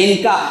چاہیے ان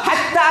کا،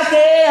 حتیٰ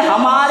کہ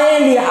ہمارے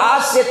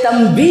لحاظ سے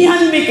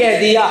تنبیہاً بھی کہہ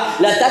دیا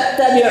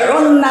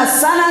لَتَتَّبِعُنَّ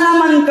سَنَنَ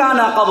مَنْ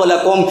كَانَ قَبْلَكُمْ،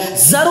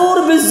 ضرور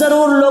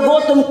بالضرور لوگوں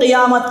تم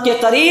قیامت کے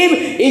قریب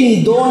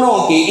ان دونوں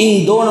کی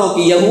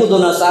یہود و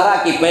نصارہ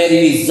کی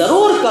پیروی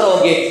ضرور کرو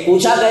گے۔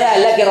 پوچھا گیا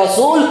اللہ کے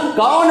رسول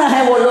کون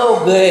ہیں وہ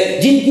لوگ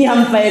جن کی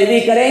ہم پیروی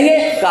کریں گے؟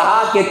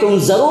 کہا کہ تم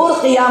ضرور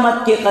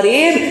قیامت کے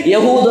قریب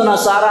یہود و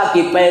نصارہ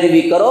کی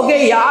پیروی کرو گے،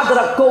 یاد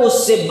رکھو اس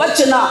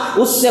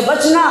سے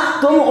بچنا،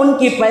 تم ان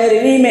کی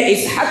پیروی میں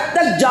اس حد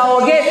تک جاؤ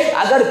گے،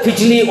 اگر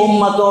پچھلی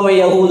امتوں میں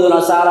یہود و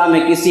نصارہ میں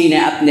کسی نے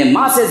اپنے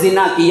ماں سے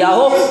زنا کیا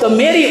ہو تو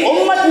میری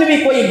امت میں بھی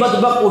کوئی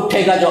بدبخت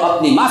اٹھے گا جو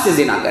اپنی ماں سے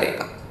زنا کرے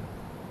گا۔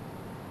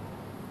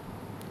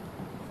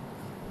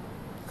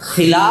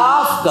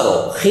 خلاف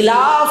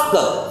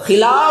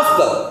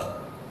کرو۔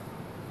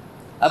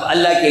 اب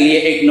اللہ کے لیے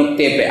ایک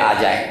نقطے پہ آ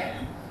جائیں،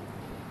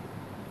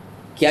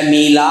 کیا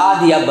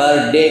میلاد یا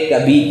برتھ ڈے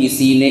کبھی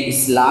کسی نے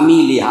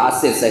اسلامی لحاظ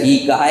سے صحیح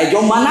کہا ہے؟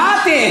 جو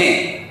مناتے ہیں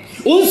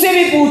ان سے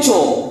بھی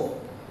پوچھو،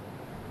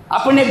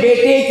 اپنے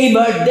بیٹے کی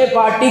برتھ ڈے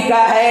پارٹی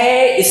کا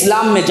ہے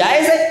اسلام میں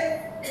جائز ہے؟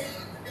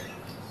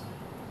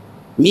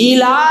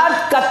 میلاد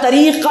کا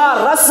طریقہ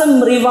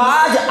رسم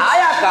رواج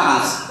آیا کہاں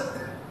سے؟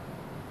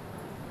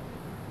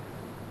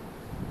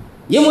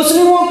 یہ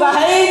مسلموں کا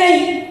ہے ہی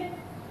نہیں۔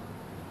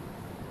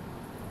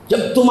 جب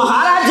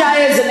تمہارا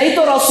جائز نہیں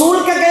تو رسول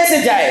کا کیسے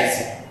جائز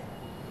ہے؟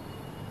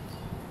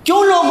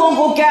 کیوں لوگوں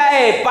کو کیا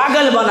ہے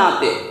پاگل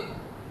بناتے؟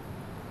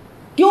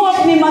 کیوں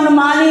اپنی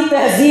منمانی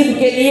تہذیب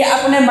کے لیے،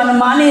 اپنے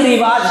منمانی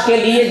رواج کے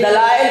لیے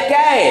دلائل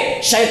کیا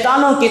ہے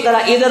شیطانوں کی طرح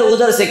ادھر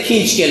ادھر سے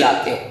کھینچ کے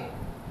لاتے؟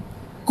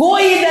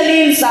 کوئی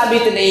دلیل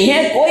ثابت نہیں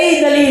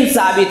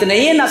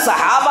ہے، نہ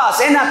صحابہ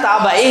سے، نہ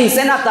تابعین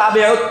سے، نہ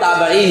تابع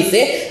التابعین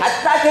سے،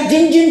 حتیٰ کہ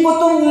جن کو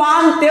تم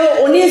مانتے ہو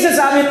انہی سے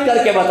ثابت کر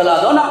کے بتلا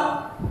دو نا۔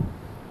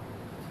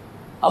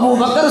 ابو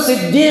بکر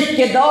صدیق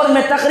کے دور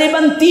میں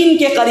تقریباً 3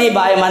 کے قریب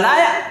آئے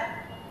منایا،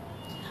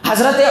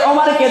 حضرت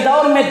عمر کے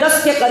دور میں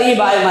 10 کے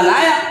قریب آئے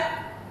منایا،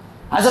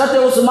 حضرت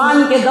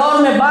عثمان کے دور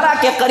میں 12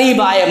 کے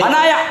قریب آئے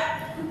منایا،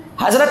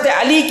 حضرت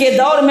علی کے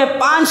دور میں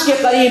 5 کے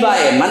قریب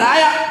آئے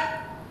منایا،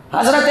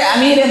 حضرت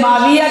امیر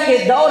معاویہ کے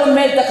دور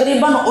میں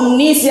تقریباً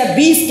 19 یا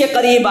 20 کے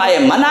قریب آئے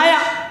منایا،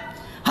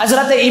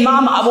 حضرت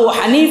امام ابو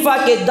حنیفہ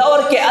کے دور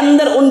کے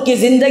اندر ان کی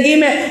زندگی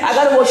میں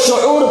اگر وہ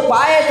شعور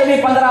پائے تو بھی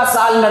 15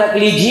 سال میں رکھ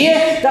لیجئے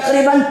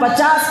تقریباً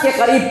 50 کے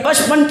قریب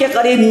 55 کے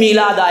قریب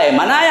میلاد آئے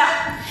منایا۔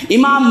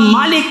 امام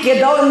مالک کے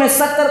دور میں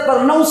 70 پر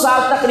 9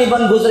 سال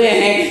تقریباً گزرے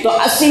ہیں، تو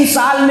 80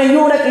 سال میں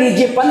یوں رکھ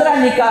لیجئے 15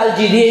 نکال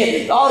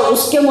دیجئے، اور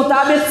اس کے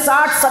مطابق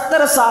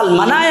 60-70 سال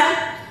منایا۔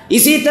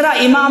 اسی طرح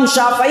امام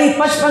شافعی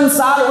 55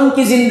 سال ان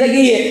کی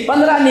زندگی ہے،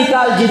 15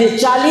 نکال دیجئے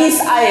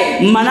 40 آئے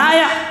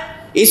منایا۔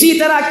 اسی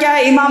طرح کیا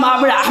ہے امام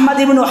احمد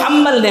ابن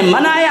حنبل نے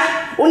منایا،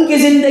 ان کی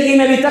زندگی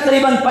میں بھی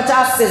تقریباً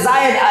 50 سے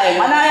زائد آئے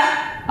منایا۔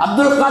 عبد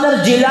القادر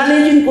جیلانی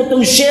جن کو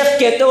تم شیخ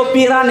کہتے ہو،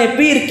 پیران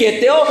پیر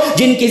کہتے ہو،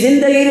 جن کی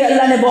زندگی بھی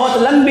اللہ نے بہت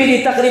لمبی دی،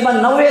 تقریباً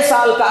 90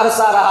 سال کا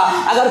عرصہ رہا،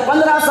 اگر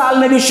 15 سال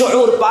میں بھی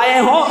شعور پائے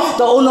ہوں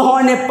تو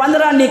انہوں نے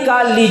 15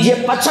 نکال لیجئے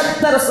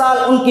 75 سال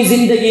ان کی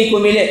زندگی کو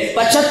ملے،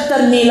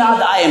 75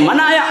 میلاد آئے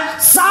منایا۔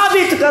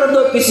 ثابت کر دو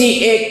کسی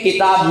ایک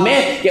کتاب میں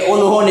کہ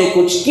انہوں نے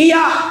کچھ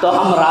کیا تو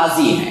ہم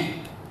راضی ہیں،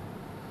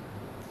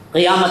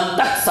 قیامت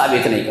تک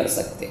ثابت نہیں کر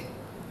سکتے۔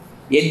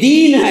 یہ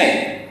دین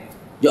ہے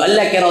جو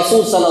اللہ کے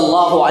رسول صلی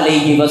اللہ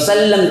علیہ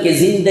وسلم کی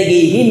زندگی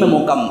ہی میں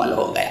مکمل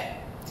ہو گیا۔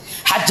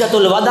 حجۃ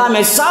الوداع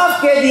میں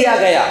صاف کہہ دیا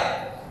گیا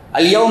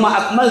الیوم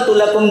اکملت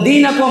لکم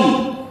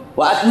دینکم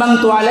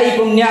واتممت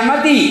علیکم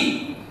نعمتی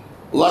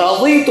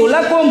ورضیت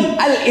لکم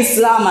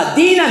الاسلام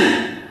دینا۔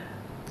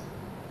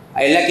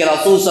 اللہ کے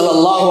رسول صلی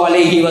اللہ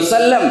علیہ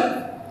وسلم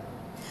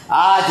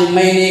آج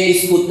میں نے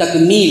اس کو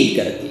تکمیل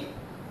کر دی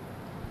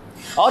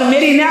اور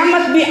میری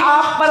نعمت بھی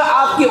آپ پر،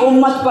 آپ کی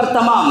امت پر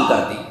تمام کر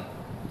دی۔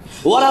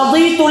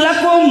 وَرَضِيتُ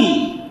لَكُمْ،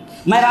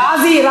 میں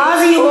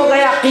راضی ہو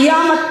گیا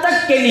قیامت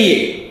تک کے لیے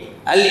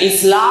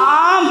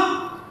الاسلام،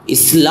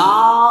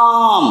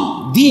 اسلام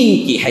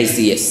دین کی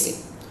حیثیت سے،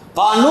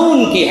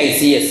 قانون کی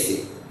حیثیت سے،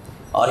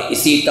 اور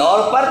اسی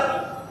طور پر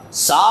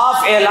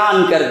صاف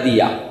اعلان کر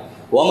دیا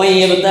وَمَن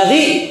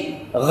يَبْتَغِي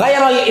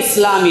غَيْرَ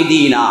الْإِسْلَامِ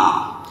دِينًا۔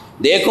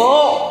 دیکھو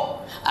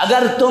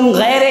اگر تم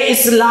غیر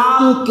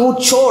اسلام کو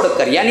چھوڑ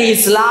کر، یعنی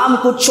اسلام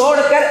کو چھوڑ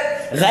کر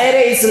غیر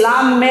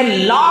اسلام میں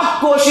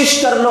لاکھ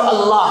کوشش کر لو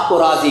اللہ کو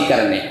راضی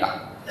کرنے کا،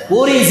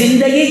 پوری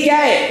زندگی کیا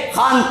ہے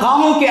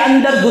خانقاہوں کے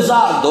اندر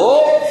گزار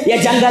دو، یا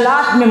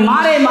جنگلات میں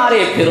مارے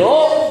مارے پھرو،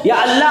 یا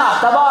اللہ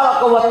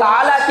تبارک و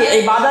تعالیٰ کی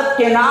عبادت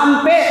کے نام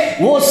پہ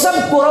وہ سب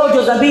کرو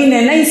جو نبی نے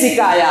نہیں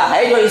سکھایا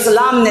ہے، جو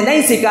اسلام نے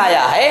نہیں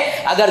سکھایا ہے،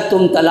 اگر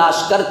تم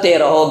تلاش کرتے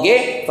رہو گے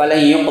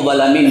فَلَن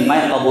يُقْبَلَ مِن،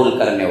 میں قبول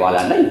کرنے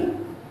والا نہیں۔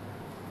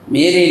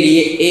 میرے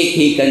لیے ایک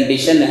ہی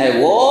کنڈیشن ہے،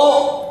 وہ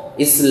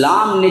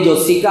اسلام نے جو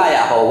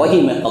سکھایا ہو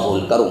وہی میں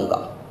قبول کروں گا،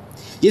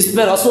 جس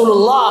پہ رسول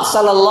اللہ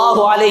صلی اللہ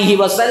علیہ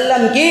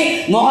وسلم کی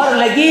مہر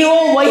لگی ہو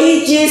وہی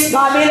چیز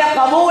قابل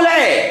قبول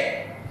ہے۔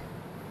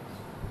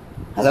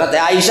 حضرت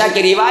عائشہ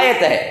کی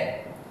روایت ہے،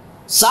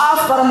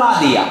 صاف فرما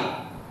دیا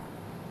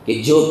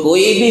کہ جو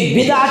کوئی بھی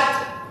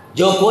بدعت،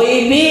 جو کوئی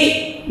بھی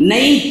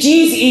نئی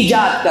چیز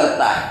ایجاد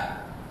کرتا ہے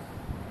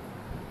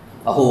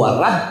وہ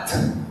رد،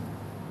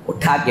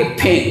 اٹھا کے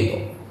پھینک دو،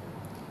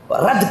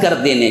 رد کر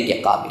دینے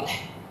کے قابل ہے۔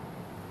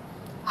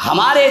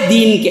 ہمارے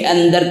دین کے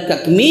اندر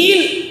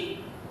تکمیل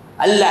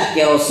اللہ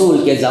کے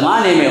رسول کے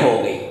زمانے میں ہو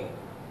گئی،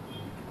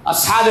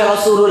 اصحاب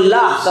رسول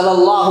اللہ صلی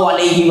اللہ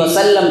علیہ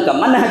وسلم کا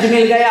منہج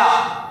مل گیا،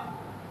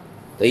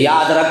 تو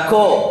یاد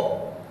رکھو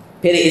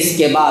پھر اس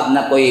کے بعد نہ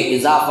کوئی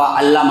اضافہ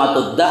علامۃ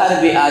الدہر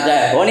بھی آ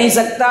جائے ہو نہیں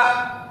سکتا،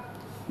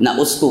 نہ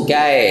اس کو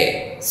کیا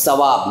ہے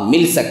ثواب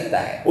مل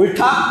سکتا ہے،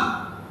 الٹا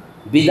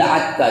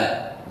بدعت کا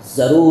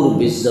ضرور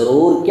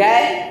بالضرور کیا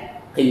ہے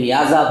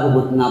خمیازہ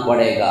بھگتنا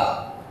پڑے گا،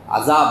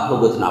 عذاب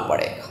بھگتنا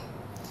پڑے گا۔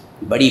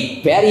 بڑی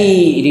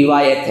پیاری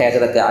روایت ہے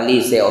حضرت علی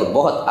سے اور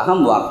بہت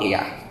اہم واقعہ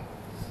ہے۔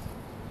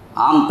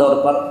 عام طور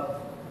پر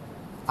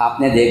آپ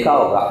نے دیکھا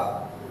ہوگا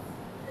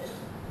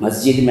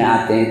مسجد میں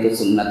آتے ہیں تو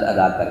سنت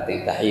ادا کرتے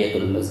ہیں، تحیۃ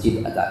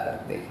المسجد ادا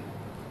کرتے ہیں،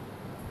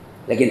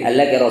 لیکن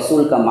اللہ کے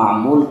رسول کا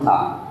معمول تھا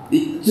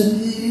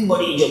اتنی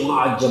بڑی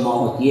جماعت جمع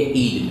ہوتی ہے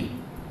عید میں،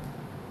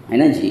 ہے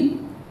نا جی،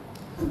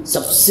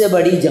 سب سے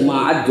بڑی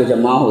جماعت جو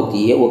جمع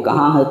ہوتی ہے وہ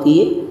کہاں ہوتی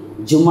ہے؟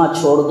 جمعہ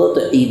چھوڑ دو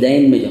تو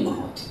عیدین میں جمع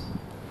ہوتی ہے۔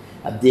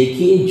 اب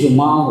دیکھیے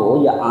جمعہ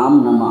ہو یا عام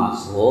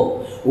نماز ہو،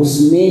 اس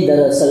میں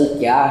دراصل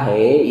کیا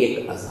ہے،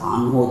 ایک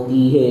اذان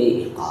ہوتی ہے،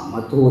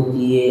 اقامت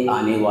ہوتی ہے،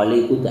 آنے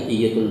والے کو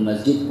تحیۃ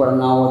المسجد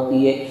پڑھنا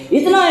ہوتی ہے،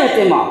 اتنا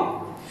اہتمام،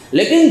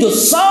 لیکن جو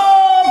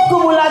سب کو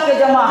بلا کے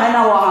جمع ہے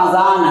نا وہ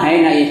اذان ہے،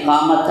 نہ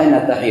اقامت ہے،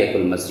 نہ تحیۃ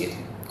المسجد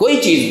ہے، کوئی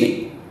چیز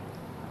نہیں۔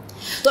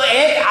 تو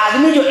ایک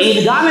آدمی جو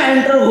عیدگاہ میں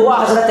انٹر ہوا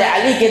حضرت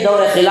علی کے دور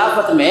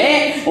خلافت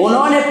میں،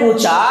 انہوں نے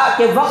پوچھا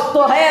کہ وقت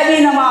تو ہے ابھی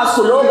نماز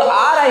کو، لوگ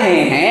آ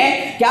رہے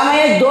ہیں، کیا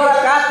میں ایک 2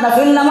 رکعت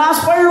نفل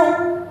نماز پڑھ لوں؟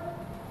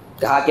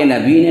 کہا کہ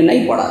نبی نے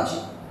نہیں پڑھا جی۔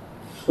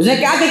 اس نے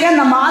کہا کہ کیا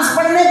نماز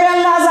پڑھنے پہ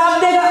اللہ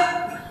عذاب دے گا؟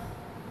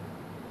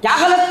 کیا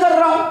غلط کر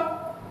رہا ہوں؟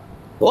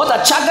 بہت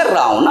اچھا کر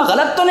رہا ہوں نا،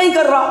 غلط تو نہیں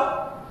کر رہا ہوں۔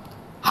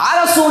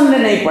 ہاں رسول نے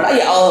نہیں پڑھا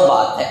یہ اور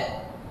بات ہے،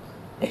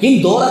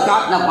 لیکن 2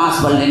 رکعت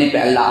نماز پڑھ لینے پہ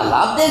اللہ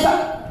عذاب دے گا؟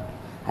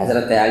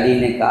 حضرت علی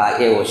نے کہا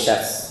اے وہ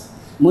شخص،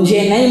 مجھے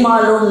نہیں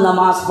معلوم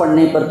نماز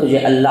پڑھنے پر تجھے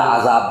اللہ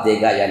عذاب دے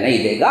گا یا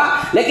نہیں دے گا،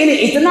 لیکن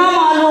اتنا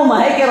معلوم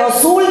ہے کہ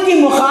رسول کی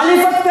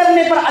مخالفت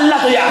کرنے پر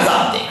اللہ تجھے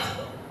عذاب دے گا۔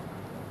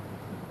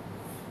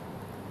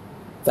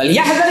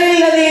 فَلْيَحْذَرِ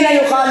الَّذِينَ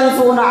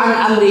يُخَالِفُونَ عَنْ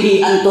أَمْرِهِ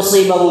أَن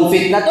تُصِيبَهُمْ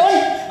فِتْنَةٌ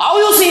أَوْ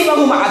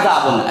يُصِيبَهُمْ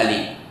عَذَابٌ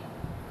أَلِيمٌ۔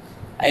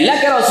 اللہ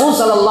کے رسول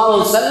صلی اللہ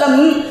علیہ وسلم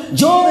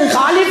جو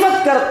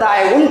مخالفت کرتا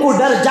ہے ان کو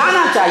ڈر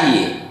جانا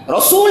چاہیے،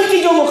 رسول کی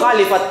جو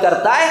مخالفت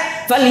کرتا ہے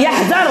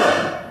فَلْيَحْذَرْ،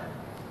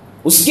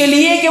 اس کے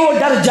لیے کہ وہ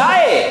ڈر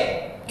جائے۔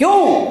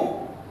 کیوں؟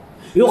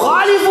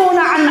 يُخَالِفُونَ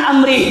عَنْ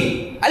أَمْرِهِ،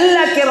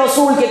 اللہ کے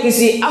رسول کے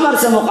کسی امر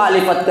سے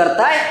مخالفت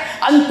کرتا ہے،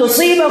 ان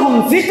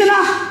تصیبہم فتنہ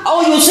او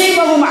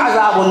یصیبہم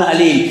عذاب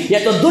علیم، یا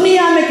تو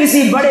دنیا میں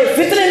کسی بڑے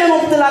فتنے میں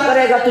مبتلا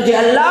کرے گا تجھے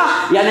اللہ،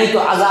 یا نہیں تو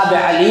عذاب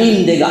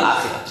علیم دے گا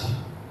آخرت۔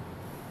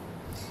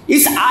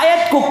 اس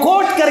آیت کو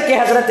کوٹ کر کے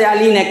حضرت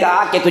علی نے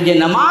کہا کہ تجھے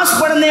نماز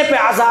پڑھنے پہ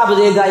عذاب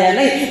دے گا یا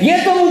نہیں یہ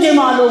تو مجھے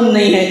معلوم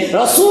نہیں ہے،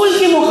 رسول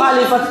کی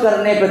مخالفت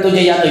کرنے پہ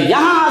تجھے یا تو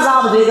یہاں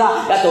عذاب دے گا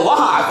یا تو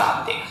وہاں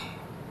عذاب دے گا۔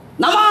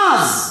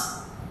 نماز،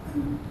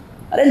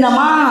 ارے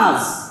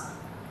نماز،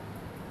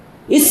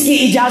 اس کی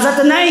اجازت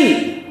نہیں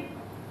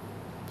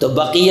تو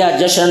بقیہ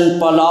جشن،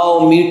 پلاؤ،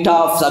 میٹھا،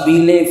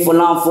 سبیلے،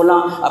 فلاں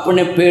فلاں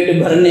اپنے پیٹ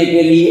بھرنے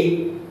کے لیے،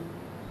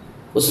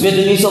 اس میں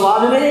تمہیں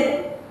ثواب ملے۔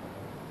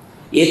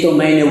 یہ تو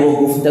میں نے وہ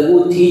گفتگو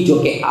تھی جو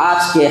کہ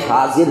آج کے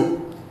حاضر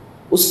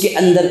اس کے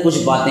اندر کچھ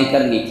باتیں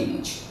کرنی تھی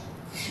مجھے۔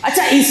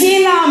 اچھا، اسی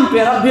نام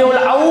پہ ربیع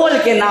الاول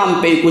کے نام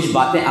پہ کچھ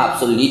باتیں آپ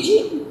سن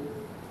لیجیے۔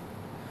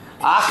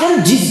 آخر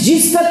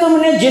جس کا تم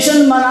نے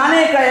جشن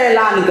منانے کا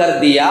اعلان کر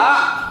دیا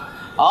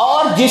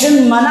اور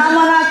جشن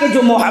منا کے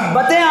جو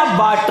محبتیں آپ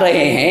بانٹ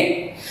رہے ہیں،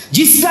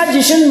 جس کا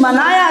جشن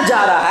منایا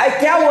جا رہا ہے،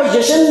 کیا وہ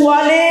جشن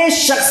والے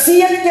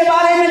شخصیت کے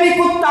بارے میں بھی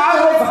کچھ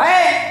تعارف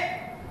ہے؟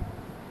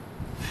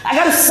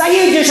 اگر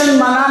صحیح جشن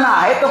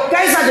منانا ہے تو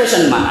کیسا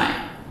جشن منائیں؟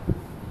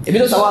 یہ بھی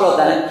تو سوال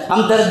ہوتا ہے۔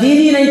 ہم تردید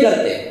ہی نہیں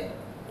کرتے،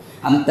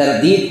 ہم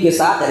تردید کے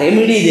ساتھ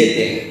ریمیڈی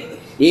دیتے ہیں،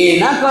 یہ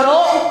نہ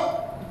کرو۔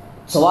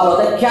 سوال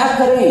ہوتا ہے کیا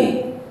کریں؟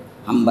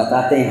 ہم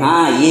بتاتے ہیں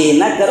ہاں یہ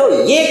نہ کرو،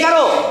 یہ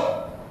کرو۔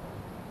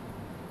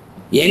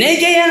 یہ نہیں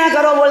کہ یہ نہ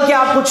کرو بول کے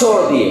آپ کو چھوڑ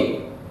دیے،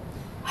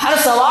 ہر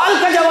سوال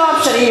کا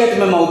جواب شریعت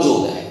میں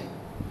موجود ہے۔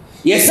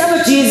 یہ سب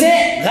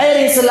چیزیں غیر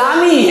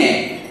اسلامی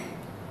ہیں،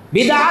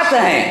 بدعت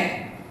ہیں،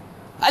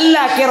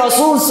 اللہ کے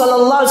رسول صلی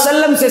اللہ علیہ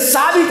وسلم سے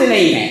ثابت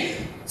نہیں ہیں،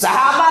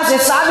 صحابہ سے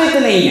ثابت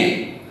نہیں ہیں۔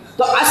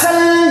 تو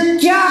اصل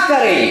کیا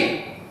کریں؟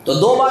 تو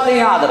دو باتیں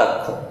یاد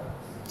رکھو۔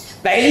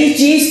 پہلی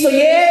چیز تو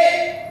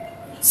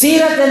یہ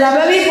سیرت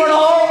نبوی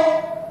پڑھو،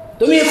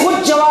 تمہیں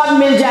خود جواب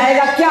مل جائے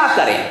گا کیا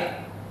کریں۔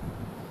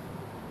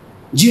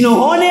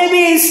 جنہوں نے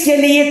بھی اس کے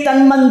لیے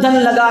تن من دھن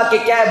لگا کے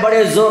کیا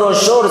بڑے زور و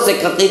شور سے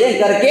قطیریں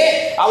کر کے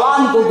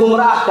عوام کو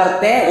گمراہ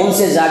کرتے ہیں، ان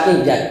سے جا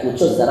کے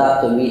پوچھو ذرا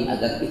تمہیں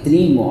اگر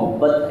اتنی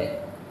محبت ہے،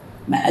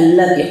 میں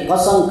اللہ کی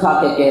قسم کھا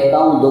کے کہتا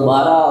ہوں،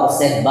 دوبارہ اور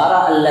صد بارہ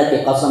اللہ کی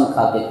قسم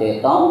کھا کے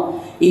کہتا ہوں،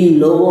 ان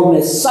لوگوں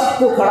میں سب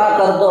کو کھڑا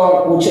کر دو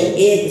اور پوچھو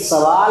ایک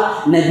سوال،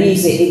 نبی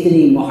سے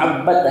اتنی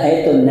محبت ہے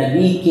تو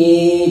نبی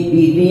کے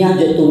بیویاں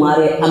جو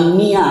تمہارے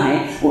امیاں ہیں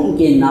ان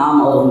کے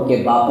نام اور ان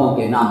کے باپوں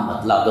کے نام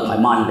بتلا دو، میں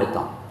مان لیتا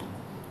ہوں۔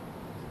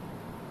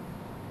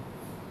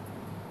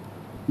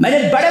 میں نے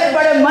بڑے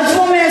بڑے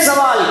مجموعوں میں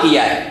سوال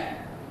کیا ہے،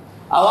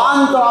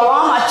 عوام تو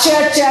عوام اچھے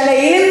اچھے اہل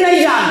علم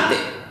نہیں جانتے،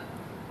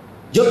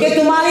 جو کہ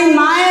تمہاری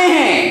مائیں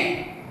ہیں۔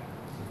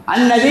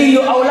 النبی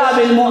اولیٰ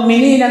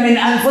بالمؤمنین من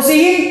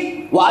انفسہم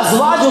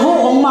وازواجہ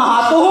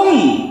امہاتہم،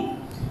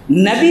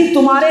 نبی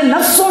تمہارے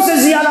نفسوں سے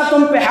زیادہ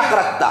تم پہ حق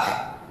رکھتا ہے،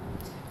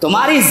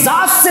 تمہاری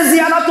ذات سے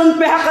زیادہ تم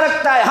پہ حق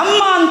رکھتا ہے، ہم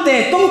مانتے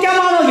ہیں، تم کیا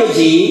مانو گے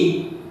جی؟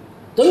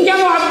 تم کیا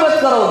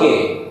محبت کرو گے؟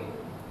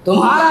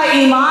 تمہارا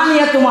ایمان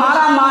یا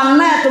تمہارا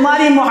ماننا ہے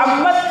تمہاری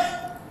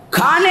محبت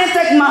کھانے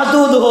تک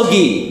محدود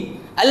ہوگی۔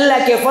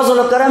 اللہ کے فضل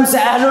و کرم سے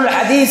اہل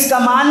الحدیث کا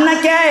ماننا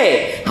کیا ہے؟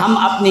 ہم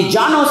اپنی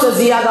جانوں سے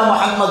زیادہ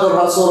محمد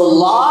الرسول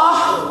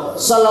اللہ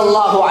صلی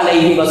اللہ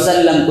علیہ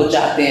وسلم کو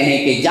چاہتے ہیں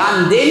کہ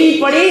جان دینی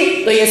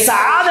پڑی تو یہ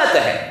سعادت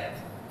ہے۔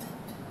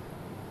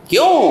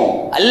 کیوں؟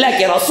 اللہ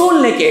کے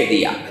رسول نے کہہ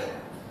دیا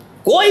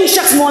کوئی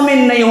شخص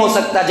مومن نہیں ہو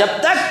سکتا جب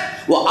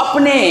تک وہ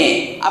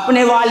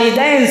اپنے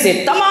والدین سے،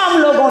 تمام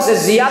لوگوں سے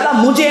زیادہ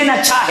مجھے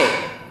نہ چاہے۔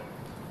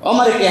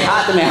 عمر کے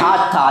ہاتھ میں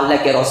ہاتھ تھا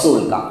اللہ کے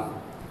رسول کا،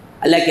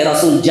 اللہ کے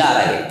رسول جا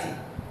رہے تھے،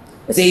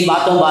 ایسے ہی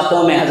باتوں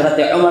باتوں میں حضرت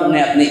عمر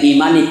نے اپنی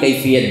ایمانی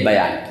کیفیت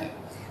بیان کی۔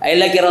 اے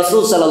اللہ کے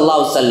رسول صلی اللہ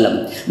علیہ وسلم،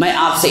 میں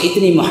آپ سے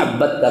اتنی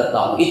محبت کرتا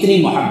ہوں،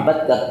 اتنی محبت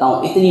کرتا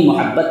ہوں، اتنی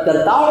محبت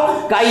کرتا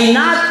ہوں،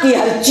 کائنات کی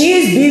ہر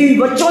چیز، بیوی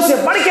بچوں سے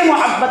بڑھ کے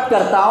محبت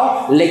کرتا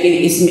ہوں، لیکن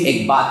اس میں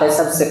ایک بات ہے،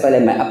 سب سے پہلے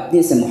میں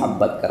اپنے سے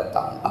محبت کرتا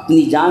ہوں،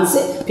 اپنی جان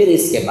سے، پھر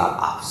اس کے بعد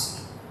آپ سے۔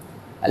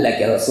 اللہ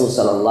کے رسول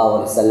صلی اللہ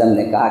علیہ وسلم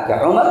نے کہا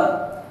کہ عمر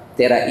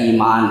تیرا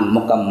ایمان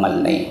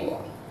مکمل نہیں ہوا،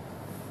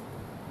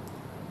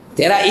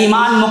 تیرا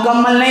ایمان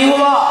مکمل نہیں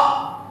ہوا،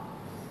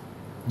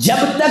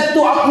 جب تک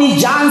تو اپنی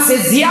جان سے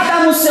زیادہ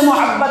مجھ سے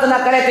محبت نہ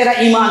کرے تیرا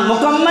ایمان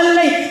مکمل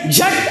نہیں۔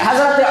 جھٹ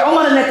حضرت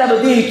عمر نے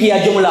تبدیل کیا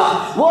جملہ،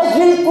 وہ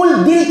بالکل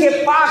دل کے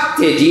پاک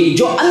تھے جی،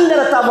 جو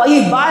اندر تھا وہی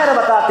باہر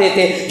بتاتے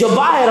تھے، جو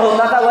باہر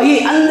ہوتا تھا وہی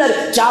اندر،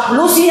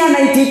 چاپلوسیاں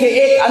نہیں تھی کہ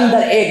ایک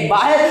اندر ایک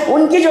باہر،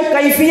 ان کی جو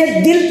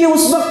کیفیت دل کی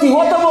اس وقت تھی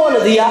وہ تو بول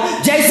دیا۔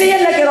 جیسے ہی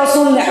اللہ کے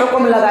رسول نے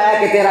حکم لگایا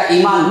کہ تیرا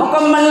ایمان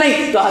مکمل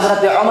نہیں، تو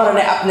حضرت عمر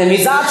نے اپنے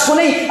مزاج کو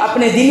نہیں،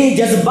 اپنے دلی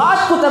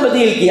جذبات کو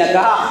تبدیل کیا،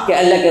 کہا کہ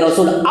اللہ کے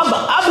رسول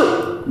اب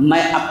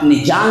میں اپنی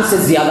جان سے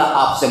زیادہ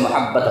آپ سے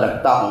محبت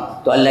رکھتا ہوں۔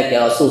 تو اللہ کے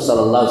رسول صلی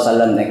اللہ علیہ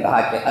وسلم نے کہا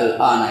کہ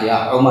الآن یا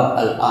عمر،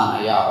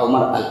 الآن یا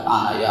عمر،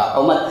 الآن یا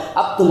عمر،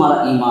 اب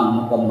تمہارا ایمان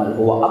مکمل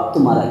ہوا، اب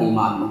تمہارا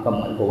ایمان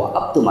مکمل ہوا،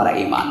 اب تمہارا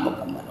ایمان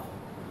مکمل ہوا۔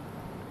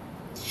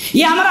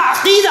 یہ ہمارا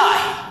عقیدہ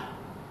ہے،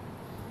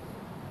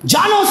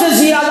 جانوں سے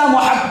زیادہ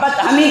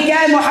محبت ہمیں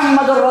کیا ہے؟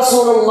 محمد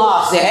الرسول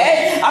اللہ سے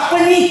ہے۔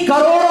 اپنی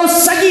کروڑوں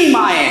سگی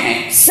مائیں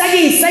ہیں،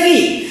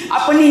 سگی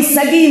اپنی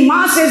سگی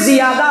ماں سے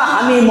زیادہ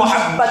ہمیں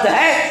محبت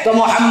ہے تو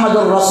محمد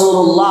الرسول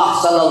اللہ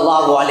صلی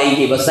اللہ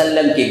علیہ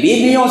وسلم کی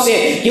بیویوں سے،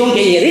 کیونکہ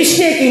یہ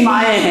رشتے کی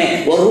مائیں ہیں،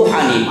 وہ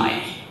روحانی مائیں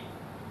ہیں۔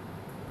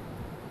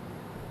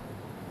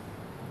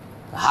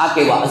 کہا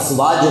کہ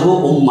وَأَزْوَاجُهُ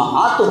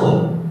أُمَّهَاتُهُمْ،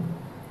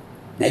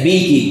 نبی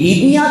کی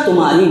بیویاں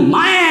تمہاری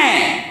مائیں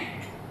ہیں۔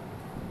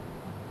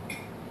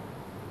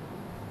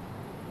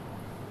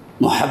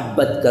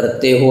 محبت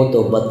کرتے ہو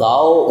تو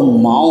بتاؤ،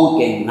 ان ماؤں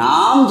کے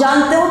نام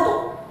جانتے ہو تو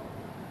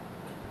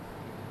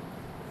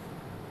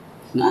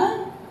نا؟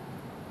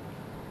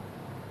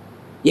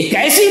 یہ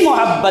کیسی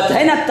محبت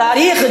ہے؟ نہ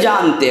تاریخ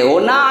جانتے ہو،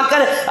 نہ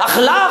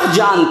اخلاق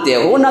جانتے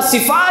ہو، نہ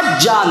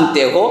صفات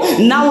جانتے ہو،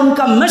 نہ ان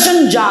کا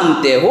مشن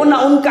جانتے ہو، نہ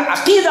ان کا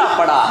عقیدہ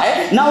پڑھا ہے،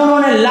 نہ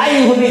انہوں نے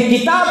لائی ہوئی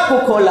کتاب کو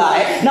کھولا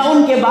ہے، نہ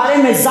ان کے بارے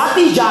میں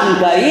ذاتی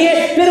جانکاری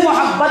ہے، پھر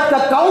محبت کا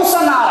کون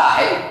سا نعرہ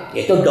ہے؟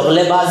 یہ تو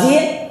دغلے بازی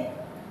ہے،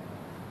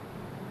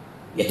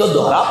 یہ تو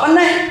دوہرا پن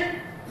ہے۔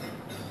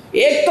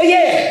 ایک تو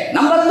یہ،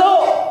 نمبر دو،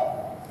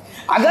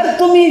 اگر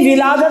تمہیں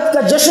ولادت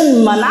کا جشن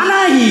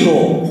منانا ہی ہو،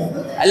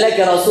 اللہ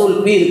کے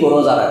رسول پیر کو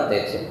روزہ رکھتے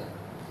تھے،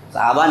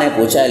 صحابہ نے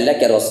پوچھا اللہ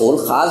کے رسول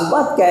خاص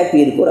بات کیا ہے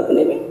پیر کو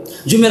رکھنے میں؟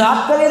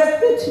 جمعرات کا یہ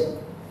رکھتے تھے۔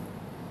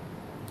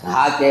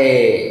 کہا کہ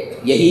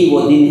یہی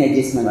وہ دن ہے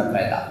جس میں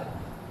پیدا ہوں۔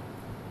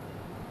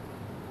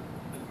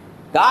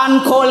 کان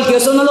کھول کے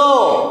سن لو،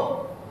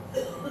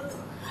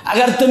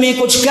 اگر تمہیں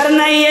کچھ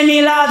کرنا ہی ہے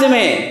میلاد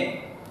میں،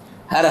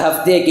 ہر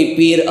ہفتے کی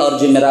پیر اور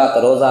جمعرات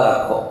روزہ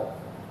رکھو۔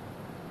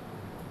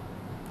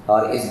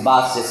 اور اس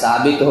بات سے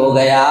ثابت ہو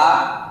گیا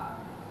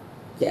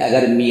کہ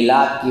اگر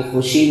میلاد کی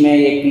خوشی میں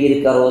یہ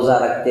پیر کا روزہ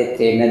رکھتے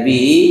تھے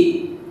نبی،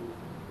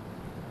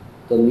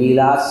 تو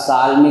میلاد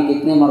سال میں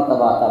کتنے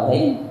مرتبہ آتا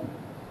بھائی؟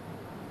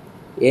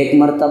 ایک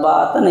مرتبہ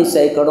آتا نہیں،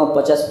 سینکڑوں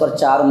 50 پر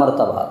 4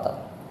 مرتبہ آتا،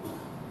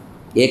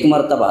 ایک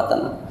مرتبہ آتا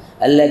نا۔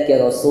 اللہ کے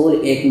رسول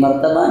ایک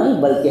مرتبہ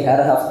نہیں بلکہ ہر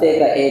ہفتے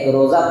کا ایک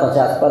روزہ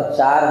 50 پر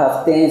 4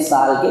 ہفتے ہیں،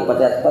 سال کے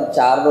 50 پر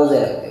 4 روزے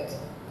رکھتے تھے۔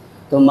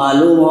 تو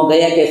معلوم ہو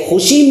گیا کہ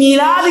خوشی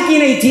میلاد کی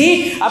نہیں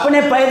تھی،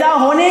 اپنے پیدا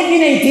ہونے کی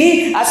نہیں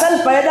تھی، اصل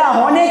پیدا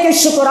ہونے کے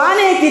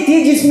شکرانے کی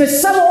تھی، جس میں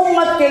سب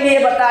امت کے لیے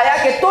بتایا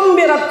کہ تم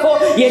بھی رکھو،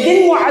 یہ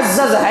دن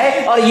معزز ہے،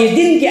 اور یہ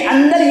دن کے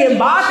اندر یہ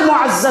بات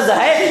معزز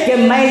ہے کہ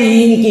میں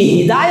ان کی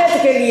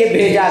ہدایت کے لیے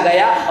بھیجا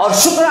گیا، اور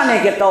شکرانے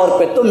کے طور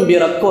پہ تم بھی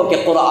رکھو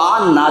کہ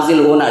قرآن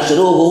نازل ہونا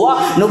شروع ہوا،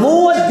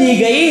 نبوت دی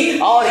گئی،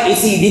 اور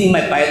اسی دن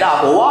میں پیدا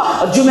ہوا۔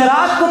 اور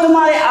جمعرات کو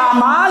تمہارے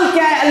اعمال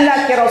کیا ہے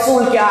اللہ کے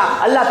رسول کیا،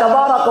 اللہ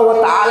تبارک و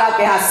تعالیٰ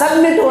کے ہاں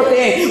سبمٹ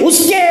ہوتے ہیں، اس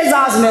کے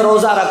اعزاز میں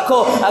روزہ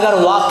رکھو۔ اگر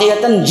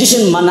واقعتاً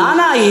جشن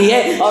منانا ہی ہے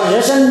اور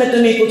جشن میں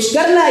تمہیں کچھ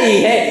کرنا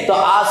ہی ہے تو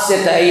آج سے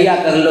تہیہ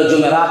کر لو،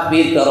 جمعرات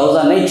پیر کا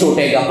روزہ نہیں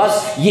چھوٹے گا۔ بس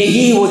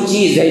یہی وہ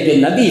چیز ہے جو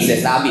نبی سے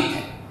ثابت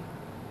ہے۔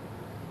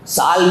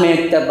 سال میں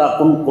ایک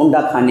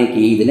کنڈا کھانے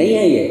کی عید نہیں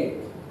ہے، یہ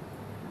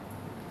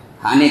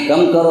کھانے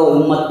کم کرو۔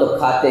 امت تو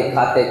کھاتے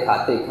کھاتے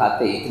کھاتے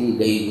کھاتے اتنی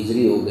گئی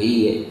گزری ہو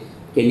گئی ہے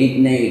کہ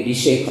نئی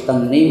ڈشیں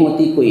ختم نہیں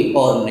ہوتی، کوئی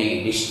اور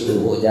نئی ڈش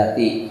شروع ہو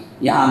جاتی۔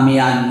 یہاں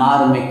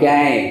میانمار میں کیا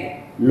ہے،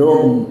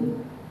 لوگ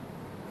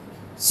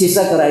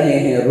سسک رہے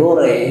ہیں، رو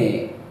رہے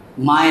ہیں،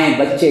 مائیں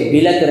بچے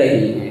بلک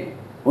رہی ہیں،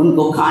 ان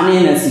کو کھانے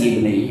نصیب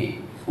نہیں ہیں،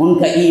 ان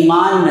کا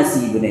ایمان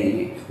نصیب نہیں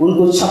ہے، ان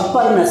کو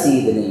چھپر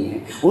نصیب نہیں ہے،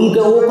 ان کے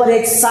اوپر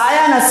ایک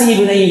سایہ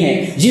نصیب نہیں ہے۔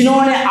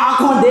 جنہوں نے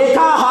آنکھوں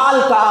دیکھا حال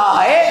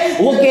کہا ہے،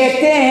 وہ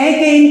کہتے ہیں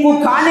کہ ان کو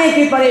کھانے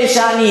کی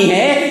پریشانی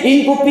ہے،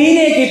 ان کو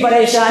پینے کی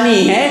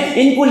پریشانی ہے،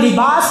 ان کو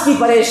لباس کی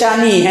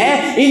پریشانی ہے،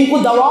 ان کو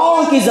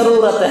دواؤں کی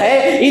ضرورت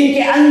ہے، ان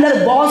کے اندر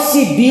بہت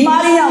سی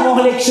بیماریاں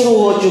مہلک شروع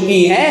ہو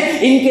چکی ہیں،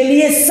 ان کے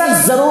لیے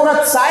سخت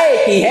ضرورت سائے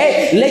کی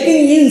ہے۔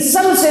 لیکن ان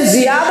سب سے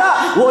زیادہ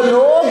وہ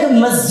لوگ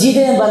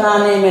مسجدیں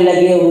بنانے میں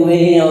لگے ہوئے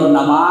ہیں اور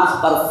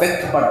نماز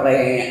پرفیکٹ پڑھ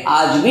رہے ہیں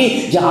آج بھی،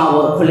 جہاں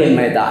وہ کھلے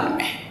میدان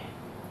میں۔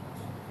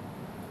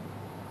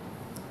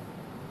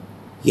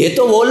 یہ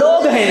تو وہ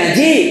لوگ ہیں نا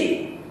جی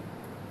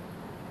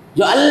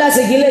جو اللہ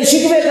سے گلے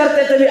شکوے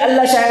کرتے تھے بھی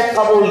اللہ شاید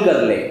قبول کر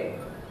لے۔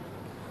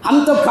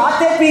 ہم تو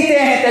کھاتے پیتے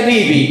ہیں تبھی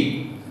بھی،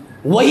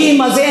 وہی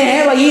مزے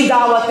ہیں، وہی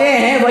دعوتیں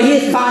ہیں، وہی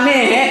کھانے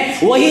ہیں،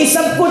 وہی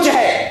سب کچھ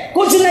ہے،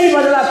 کچھ نہیں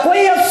بدلا۔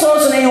 کوئی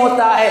افسوس نہیں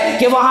ہوتا ہے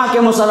کہ وہاں کے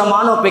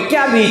مسلمانوں پہ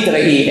کیا بیت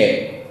رہی ہے۔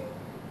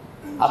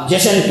 اب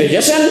جشن پہ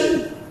جشن،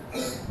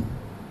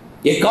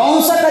 یہ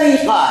کون سا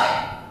طریقہ ہے؟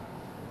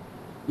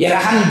 یہ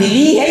رحم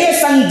دلی ہے، یہ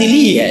سنگ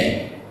دلی ہے؟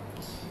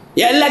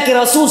 یہ اللہ کے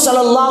رسول صلی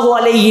اللہ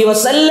علیہ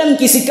وسلم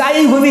کی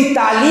سکھائی ہوئی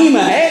تعلیم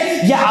ہے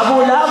یا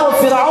ابو لہب و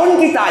فرعون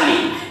کی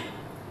تعلیم ہے؟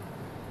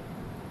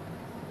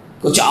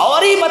 کچھ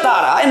اور ہی بتا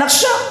رہا ہے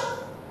نقشہ۔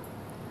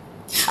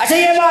 اچھا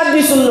یہ بات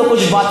بھی سن لو،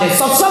 کچھ باتیں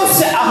سب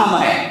سے اہم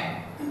ہے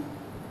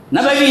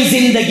نبوی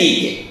زندگی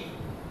کے،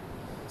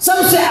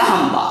 سب سے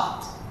اہم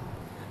بات۔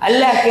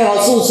 اللہ کے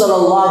رسول صلی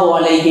اللہ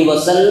علیہ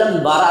وسلم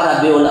 12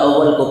 ربیع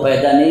الاول کو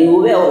پیدا نہیں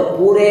ہوئے، اور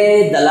پورے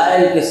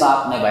دلائل کے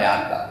ساتھ میں بیان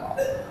کر رہا ہوں۔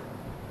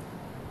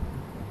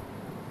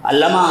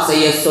 علامہ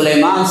سید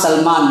سلیمان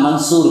سلمان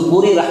منصور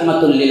پوری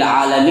رحمت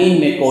للعالمین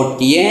میں کوٹ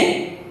کیے ہیں،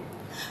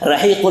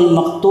 رحیق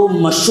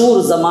المختوم مشہور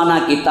زمانہ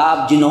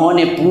کتاب، جنہوں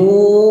نے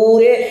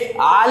پورے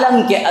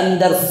عالم کے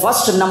اندر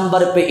فرسٹ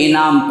نمبر پہ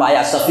انعام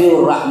پایا، صفی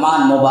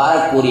الرحمن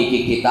مبارک پوری کی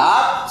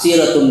کتاب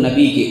سیرت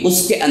النبی کی،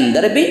 اس کے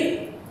اندر بھی،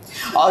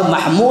 اور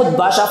محمود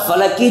بادشاہ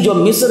فلکی جو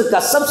مصر کا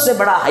سب سے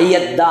بڑا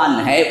حیت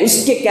دان ہے،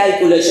 اس کے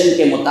کیلکولیشن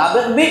کے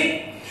مطابق بھی،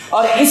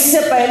 اور اس سے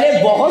پہلے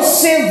بہت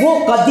سے وہ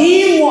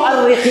قدیم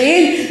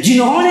مؤرخین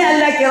جنہوں نے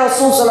اللہ کے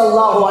رسول صلی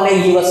اللہ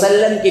علیہ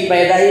وسلم کی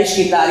پیدائش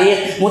کی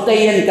تاریخ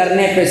متعین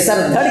کرنے پہ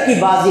سر دھڑ کی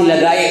بازی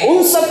لگائے،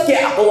 ان سب کے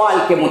اقوال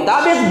کے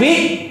مطابق بھی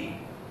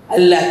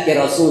اللہ کے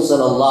رسول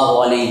صلی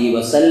اللہ علیہ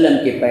وسلم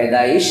کی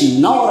پیدائش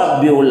 9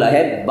 ربیع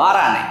الاول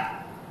 12 نہیں۔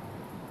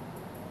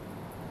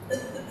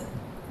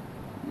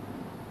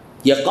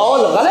 یہ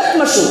قول غلط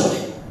مشہور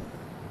ہے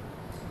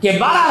کہ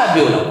 12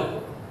 ربیع الاول،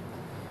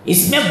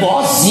 اس میں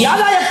بہت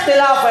زیادہ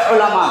اختلاف ہے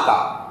علماء کا،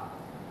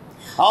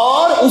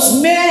 اور اس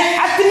میں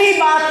حتمی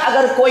بات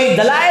اگر کوئی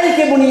دلائل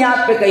کے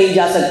بنیاد پہ کہی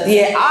جا سکتی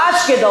ہے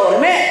آج کے دور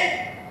میں،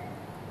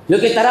 جو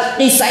کہ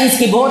ترقی سائنس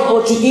کی بہت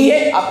ہو چکی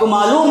ہے۔ آپ کو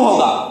معلوم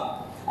ہوگا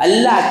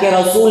اللہ کے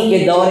رسول کے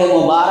دور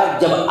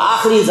مبارک جب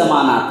آخری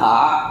زمانہ تھا،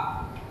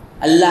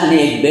 اللہ نے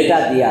ایک بیٹا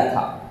دیا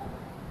تھا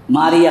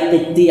ماریہ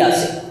قبطیہ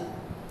سے۔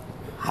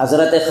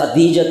 حضرت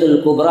خدیجۃ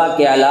الکبریٰ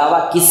کے علاوہ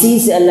کسی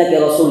سے اللہ کے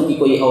رسول کی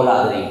کوئی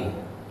اولاد نہیں ہے،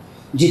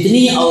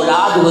 جتنی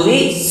اولاد ہوئی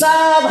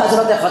سب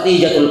حضرت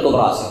خدیجۃ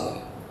الکبریٰ سے ہوئی۔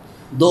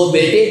 2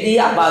 بیٹے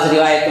دیا، بعض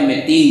روایتوں میں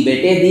 3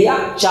 بیٹے دیا،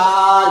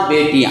 4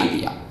 بیٹیاں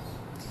دیا۔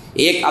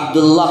 ایک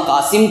عبداللہ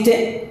قاسم تھے،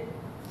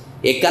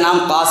 ایک کا نام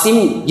قاسم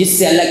جس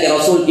سے اللہ کے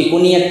رسول کی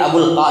کنیت ابو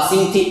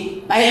القاسم تھی،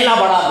 پہلا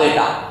بڑا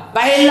بیٹا،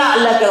 پہلا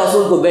اللہ کے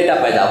رسول کو بیٹا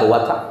پیدا ہوا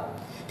تھا۔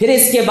 پھر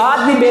اس کے بعد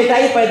بھی بیٹا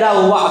ہی پیدا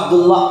ہوا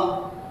عبداللہ،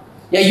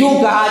 یا یوں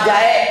کہا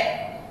جائے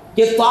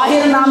کہ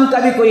طاہر نام کا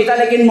بھی کوئی تھا،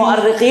 لیکن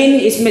مؤرخین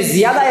اس میں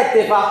زیادہ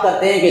اتفاق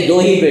کرتے ہیں کہ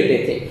 2 ہی بیٹے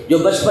تھے جو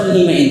بچپن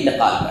ہی میں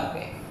انتقال کر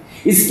گئے۔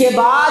 اس کے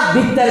بعد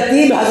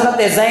بالترتیب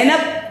حضرت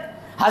زینب،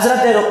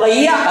 حضرت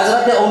رقیہ،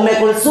 حضرت ام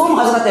کلثوم،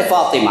 حضرت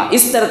فاطمہ،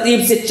 اس ترتیب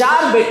سے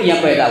 4 بیٹیاں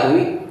پیدا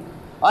ہوئی،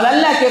 اور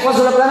اللہ کے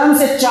فضل و کرم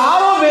سے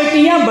چاروں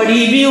بیٹیاں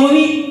بڑی بھی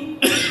ہوئی،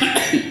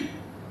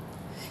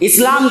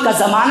 اسلام کا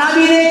زمانہ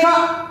بھی دیکھا،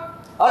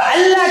 اور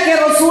اللہ کے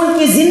رسول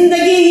کی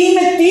زندگی ہی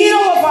میں 3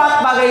 وفات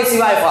پا گئی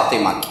سوائے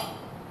فاطمہ کی۔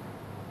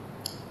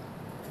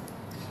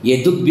 یہ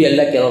دکھ بھی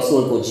اللہ کے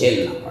رسول کو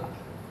جھیلنا پڑا۔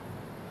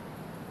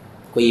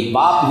 کوئی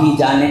باپ ہی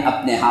جانے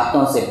اپنے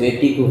ہاتھوں سے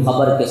بیٹی کو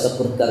خبر کے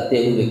سپرد کرتے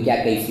ہوئے کیا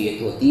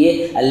کیفیت ہوتی ہے۔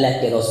 اللہ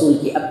کے رسول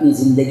کی اپنی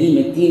زندگی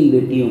میں 3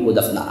 بیٹیوں کو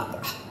دفنانا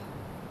پڑا،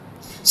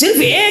 صرف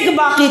ایک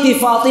باقی تھی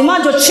فاطمہ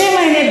جو 6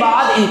 مہینے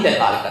بعد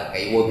انتقال کر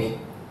گئی، وہ بھی۔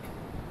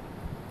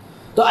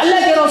 تو اللہ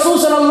کے رسول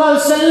صلی اللہ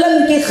علیہ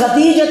وسلم کی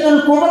خدیجۃ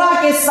الکبریٰ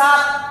کے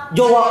ساتھ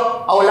جو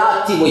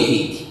اولاد تھی وہ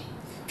یہی تھی،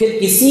 پھر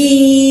کسی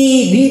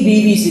بھی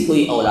بیوی سے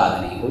کوئی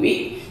اولاد نہیں ہوئی،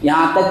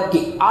 یہاں تک کہ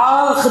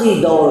آخری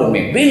دور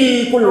میں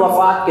بالکل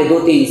وفات کے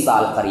 2-3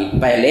 سال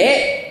قریب پہلے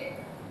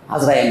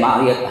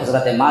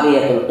حضرت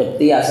ماریہ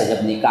القبطیہ سے جب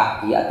نکاح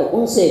کیا تو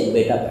ان سے ایک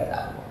بیٹا پیدا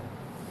ہوا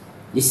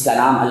جس کا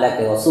نام اللہ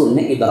کے رسول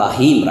نے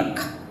ابراہیم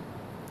رکھا۔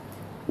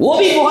 وہ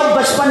بھی بہت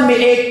بچپن میں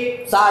 1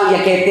 سال یا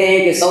کہتے ہیں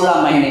کہ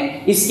 16 مہینے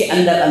اس کے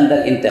اندر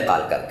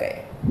انتقال کر گئے۔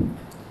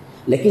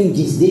 لیکن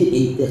جس دن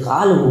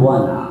انتقال ہوا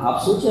نا،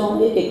 آپ سوچے ہوں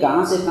گے کہ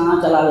کہاں سے کہاں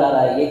چلا جا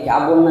رہا ہے، یہ کیا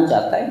بولنا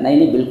چاہتا ہے؟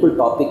 نہیں، بالکل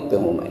ٹاپک پہ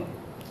ہوں، میں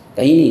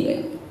کہیں نہیں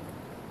گیا،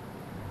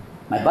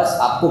 میں بس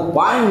آپ کو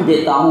پوائنٹ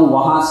دیتا ہوں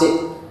وہاں سے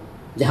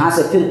جہاں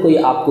سے پھر کوئی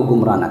آپ کو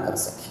گمراہ نہ کر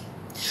سکے۔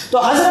 تو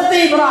حضرت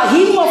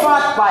ابراہیم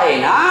وفات پائے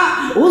نا،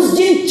 اس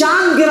دن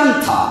چاند گرہن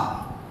تھا۔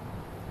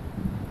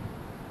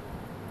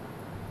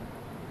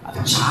 اب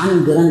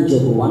چاند گرہن جو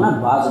ہوا نا،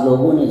 بعض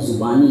لوگوں نے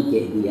زبانی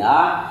کہہ دیا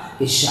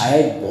کہ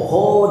شاید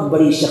بہت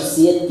بڑی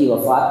شخصیت کی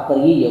وفات پر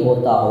ہی یہ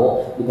ہوتا ہو،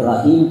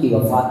 ابراہیم کی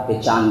وفات پہ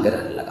چاند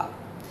گرہن لگا۔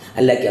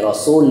 اللہ کے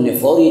رسول نے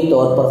فوری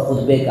طور پر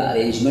خطبے کا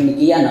ارینجمنٹ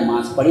کیا،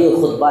 نماز پڑھی اور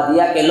خطبہ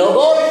دیا کہ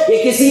لوگوں، یہ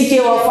کسی کی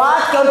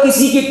وفات اور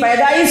کسی کی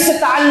پیدائش سے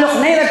تعلق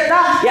نہیں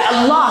رکھتا، یہ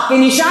اللہ کی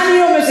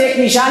نشانیوں میں سے ایک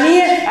نشانی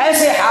ہے۔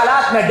 ایسے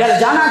حالات میں ڈر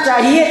جانا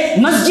چاہیے،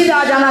 مسجد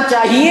آ جانا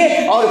چاہیے،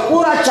 اور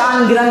پورا چاند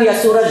گرہن یا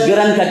سورج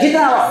گرہن کا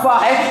جتنا وقفہ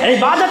ہے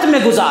عبادت میں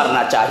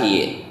گزارنا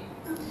چاہیے۔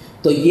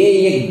 تو یہ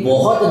ایک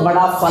بہت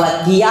بڑا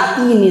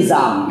فلکیاتی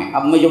نظام میں،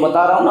 اب میں جو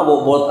بتا رہا ہوں نا وہ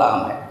بہت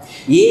اہم ہے،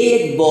 یہ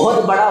ایک بہت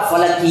بڑا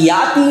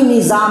فلکیاتی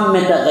نظام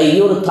میں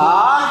تغیر تھا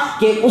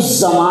کہ اس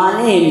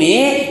زمانے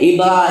میں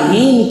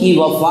ابراہیم کی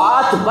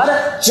وفات پر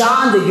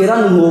چاند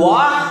گرہن ہوا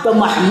تو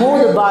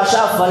محمود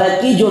بادشاہ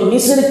فلکی جو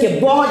مصر کے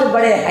بہت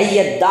بڑے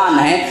حیت دان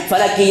ہیں،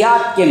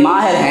 فلکیات کے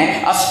ماہر ہیں،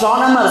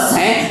 اسٹرونامرز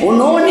ہیں،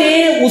 انہوں نے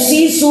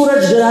اسی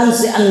سورج گرہن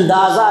سے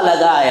اندازہ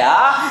لگایا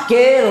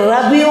کہ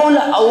ربیع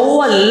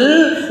الاول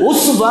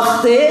اس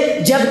وقت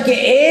جب کہ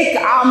 1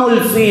 عام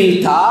الفیل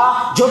تھا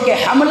جو کہ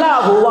حملہ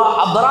ہوا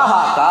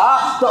ابرہہ کا،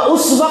 تو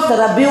اس وقت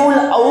ربیع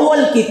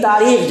الاول کی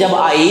تاریخ جب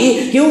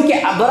آئی، کیونکہ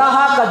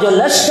ابرہہ کا جو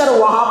لشکر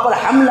وہاں پر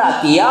حملہ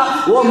کیا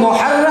وہ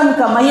محرم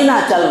کا مہینہ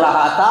چل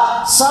رہا تھا،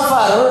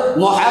 صفر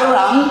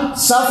محرم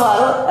صفر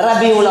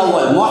ربیع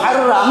الاول،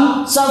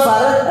 محرم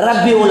صفر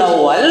ربیع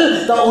الاول،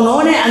 تو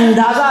انہوں نے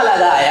اندازہ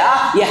لگایا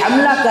یہ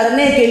حملہ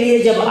کرنے کے لیے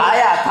جب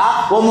آیا تھا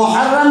وہ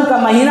محرم کا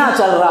مہینہ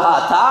چل رہا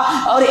تھا،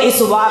 اور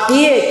اس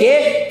واقعے کے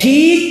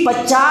ٹھیک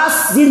 50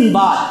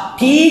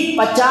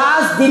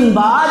 دن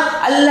بعد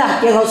اللہ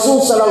کے رسول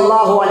صلی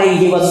اللہ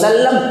علیہ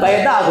وسلم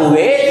پیدا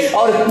ہوئے،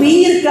 اور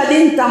پیر کا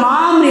دن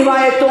تمام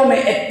روایتوں میں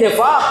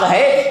اتفاق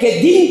ہے کہ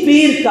دن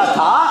پیر کا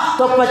تھا،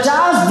 تو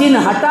 50 دن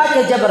ہٹا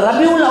کے جب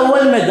ربیع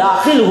الاول میں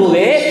داخل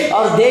ہوئے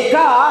اور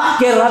دیکھا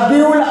کہ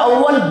ربیع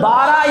الاول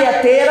 12 یا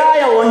 13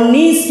 یا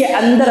 19 کے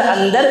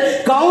اندر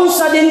کون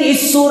سا دن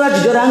اس سورج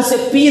گرہن سے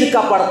پیر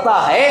کا پڑتا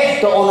ہے،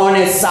 تو انہوں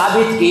نے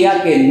ثابت کیا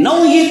کہ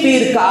 9 ہی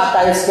پیر کا آتا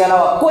ہے، اس کے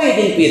علاوہ کوئی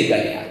دن پیر کا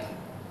نہیں آتا۔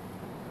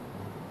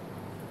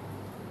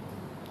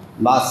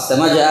 بات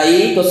سمجھ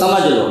آئی تو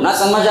سمجھ لو، نہ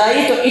سمجھ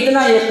آئی تو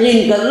اتنا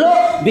یقین کر لو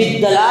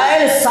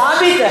بالدلائل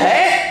ثابت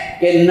ہے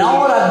کہ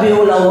 9 ربیع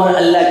الاول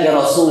اللہ کے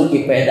رسول کی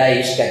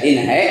پیدائش کا دن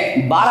ہے،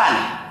 12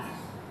 نہیں۔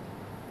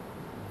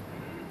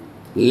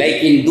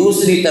 لیکن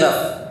دوسری طرف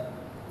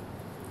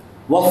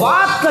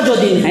وفات کا جو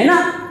دن ہے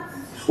نا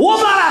وہ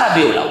 12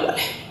 ربیع الاول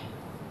ہے،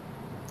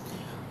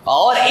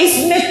 اور اس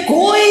میں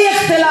کوئی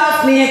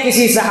اختلاف نہیں ہے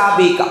کسی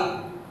صحابی کا،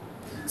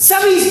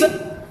 سبھی اس پر۔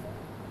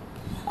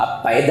 اب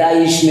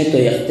پیدائش میں تو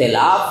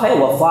اختلاف ہے،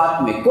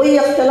 وفات میں کوئی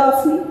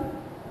اختلاف نہیں۔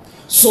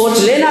 سوچ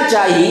لینا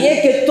چاہیے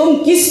کہ تم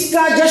کس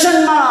کا جشن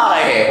منا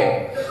رہے ہو،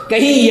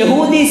 کہیں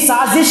یہودی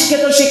سازش کے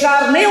تو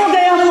شکار نہیں ہو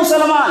گئے ہم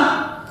مسلمان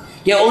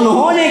کہ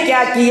انہوں نے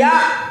کیا کیا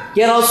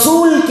کہ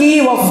رسول کی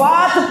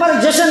وفات پر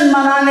جشن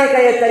منانے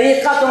کا یہ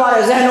طریقہ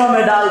تمہارے ذہنوں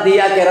میں ڈال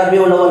دیا کہ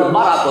ربیع الاول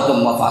 12 کو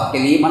تم وفات کے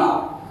لیے مناؤ.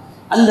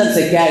 اندر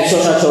سے کیا ہے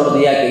شوشہ چھوڑ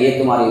دیا کہ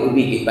یہ تمہاری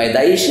ربی کی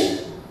پیدائش ہے.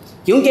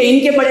 کیونکہ ان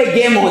کے بڑے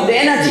گیم ہوتے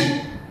ہیں نا جی.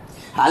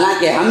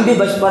 حالانکہ ہم بھی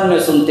بچپن میں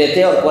سنتے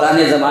تھے، اور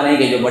پرانے زمانے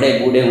کے جو بڑے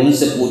بوڑھے ان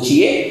سے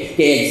پوچھئے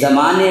کہ ایک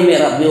زمانے میں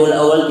ربیع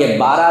الاول کے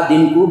 12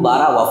 دن کو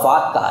 12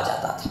 وفات کہا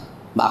جاتا تھا.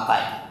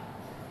 باقاعدہ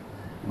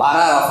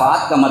 12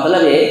 وفات کا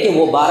مطلب ہے کہ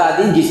وہ 12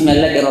 دن جس میں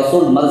اللہ کے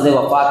رسول مرض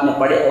وفات میں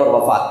پڑے اور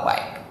وفات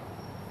پائے.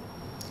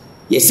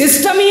 یہ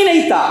سسٹم ہی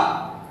نہیں تھا.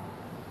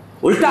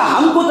 الٹا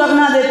ہم کو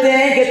ترنا دیتے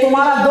ہیں کہ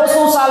تمہارا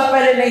 200 سال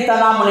پہلے نہیں تھا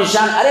نام و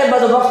نشان. ارے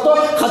بدبختو،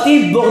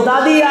 خطیب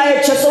بغدادی آئے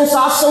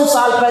 600-700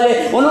 سال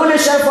پہلے، انہوں نے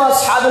شرف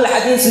اصحاب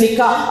الحدیث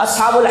لکھا.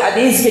 اصحاب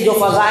الحدیث کے جو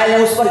فضائل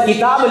ہیں اس پر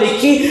کتاب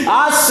لکھی.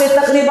 آج سے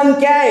تقریباً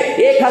کیا ہے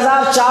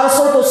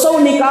 1400 تو 100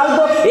 نکال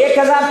دو،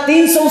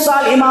 1300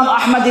 سال امام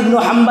احمد ابن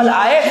حنبل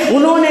آئے.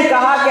 انہوں نے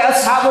کہا کہ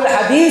اصحاب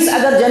الحدیث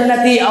اگر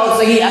جنتی اور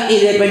صحیح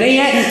عقیدے پہ نہیں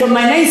ہے تو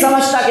میں نہیں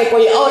سمجھتا کہ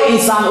کوئی اور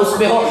انسان اس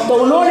پہ ہو.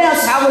 تو انہوں نے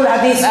اصحاب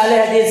الحدیث اہل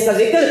حدیث کا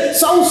ذکر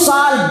 100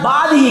 سال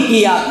بعد ہی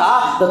کیا تھا.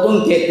 تو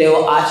تم کہتے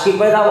ہو آج کی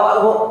پیداوار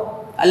ہو.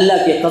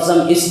 اللہ کی قسم،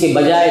 اس کے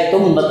بجائے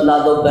تم بتلا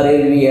دو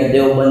بریلوی ہے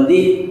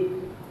دیوبندی.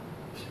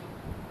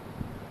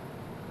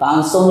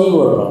 500 نہیں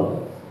بول رہا ہوں،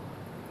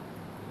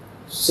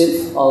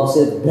 صرف اور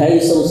صرف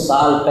 250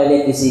 سال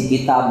پہلے کسی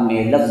کتاب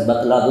میں لفظ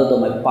بتلا دو تو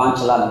میں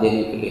 5 لاکھ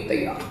دینے کے لیے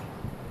تیار ہوں.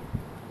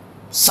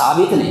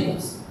 ثابت نہیں کر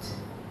سکتے.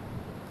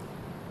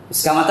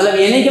 اس کا مطلب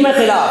یہ نہیں کہ میں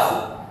خلاف ہوں.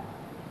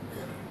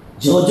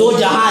 جو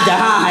جہاں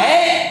جہاں ہے،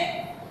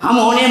 ہم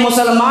انہیں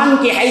مسلمان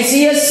کی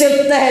حیثیت سے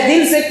تہ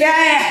دل سے کیا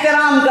ہے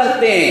احترام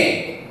کرتے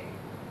ہیں.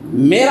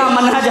 میرا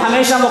منہج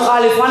ہمیشہ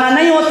مخالفانہ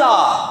نہیں ہوتا،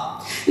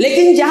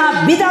 لیکن جہاں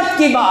بدعت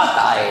کی بات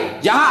آئے،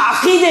 جہاں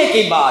عقیدے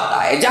کی بات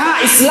آئے، جہاں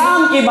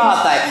اسلام کی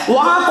بات آئے،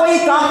 وہاں کوئی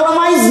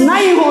کمپرومائز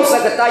نہیں ہو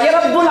سکتا. یہ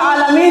رب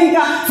العالمین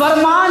کا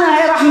فرمان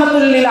ہے رحمت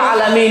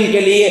للعالمین کے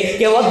لیے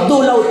کہ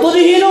وَدُّوا لَوْ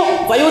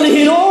تُدْهِنُوا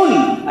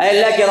فَيُدْهِنُونَ. اے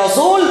اللہ کے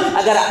رسول،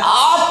 اگر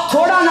آپ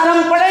تھوڑا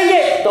نرم پڑیں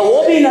گے تو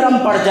وہ بھی نرم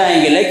پڑ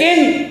جائیں گے،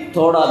 لیکن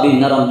تھوڑا بھی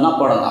نرم نہ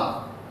پڑنا.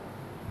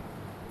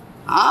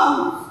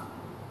 ہاں،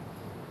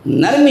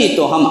 نرمی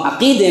تو ہم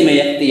عقیدے میں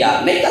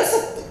اختیار نہیں کر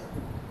سکتے.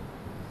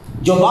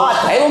 جو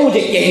بات ہے وہ مجھے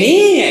کہنی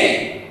ہی ہے،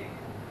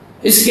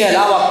 اس کے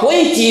علاوہ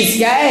کوئی چیز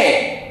کیا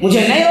ہے مجھے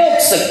نہیں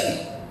روک سکتی.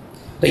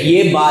 تو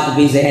یہ بات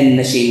بھی ذہن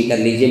نشین کر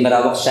لیجئے. میرا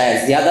وقت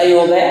شاید زیادہ ہی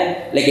ہو گیا،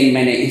 لیکن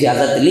میں نے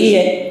اجازت لی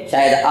ہے.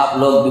 شاید آپ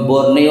لوگ بھی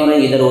بور نہیں ہو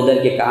رہے، ادھر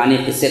ادھر کی کہانی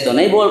قصے تو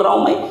نہیں بول رہا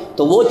ہوں میں.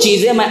 تو وہ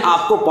چیزیں میں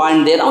آپ کو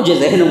پوائنٹ دے رہا ہوں جو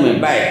ذہنوں میں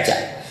بیٹھ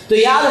جائے. تو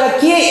یاد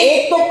رکھیے،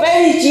 ایک تو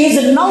پہلی چیز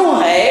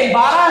 9 ہے،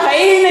 12 ہے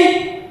ہی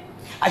نہیں.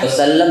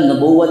 وسلم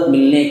نبوت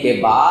ملنے کے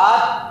بعد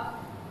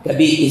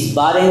کبھی اس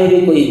بارے میں بھی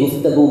کوئی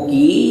گفتگو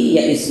کی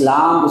یا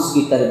اسلام، اس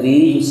کی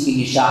ترویج، اس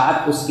کی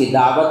اشاعت، اس کی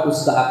دعوت،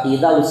 اس کا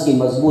عقیدہ، اس کی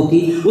مضبوطی،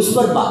 اس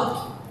پر بات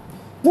کی.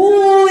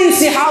 پوری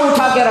صحہ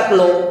اٹھا کے رکھ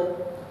لو.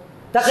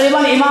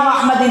 تقریباً امام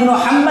احمد ابن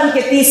حنبل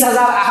کے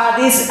 30,000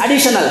 احادیث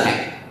ایڈیشنل ہیں.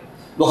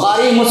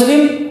 بخاری،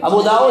 مسلم،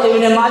 ابو داؤد،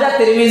 ابن ماجہ،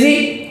 ترمذی،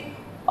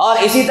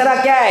 اور اسی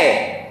طرح کیا ہے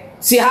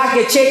صحہ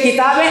کے 6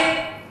 کتابیں.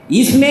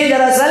 اس میں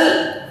دراصل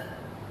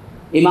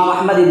امام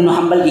احمد ابن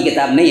حنبل کی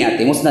کتاب نہیں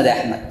آتی، مسند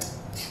احمد.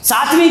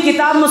 7ویں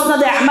کتاب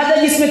مسند احمد ہے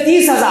جس میں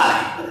 30,000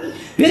 ہیں.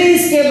 پھر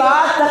اس کے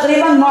بعد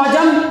تقریباً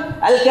معجم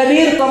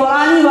الکبیر،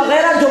 طبرانی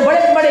وغیرہ جو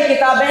بڑے بڑے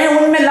کتابیں ہیں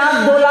ان میں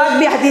 1,00,000 2 لاکھ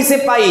بھی حدیثیں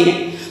پائی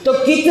ہیں. تو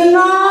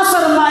کتنا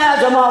سرمایہ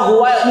جمع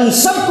ہوا ہے، ان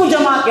سب کو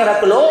جمع کے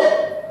رکھ لو.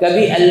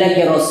 کبھی اللہ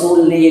کے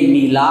رسول نے یہ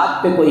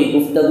میلاد پہ کوئی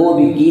گفتگو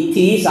بھی کی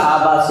تھی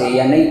صحابہ سے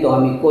یا نہیں؟ تو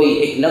ہمیں کوئی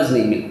ایک لفظ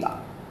نہیں ملتا.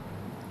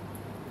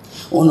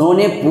 انہوں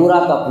نے پورا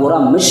کا پورا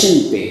مشن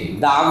پہ،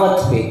 دعوت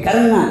پہ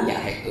کرنا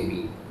کیا ہے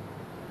تمہیں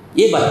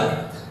یہ بتایا.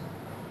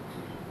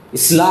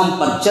 اسلام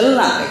پر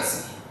چلنا کیسے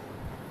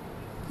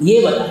ہے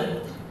یہ بتایا.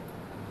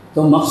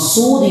 تو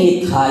مقصود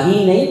یہ تھا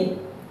ہی نہیں،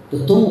 تو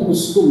تم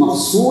اس کو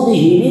مقصود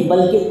ہی نہیں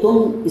بلکہ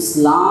تم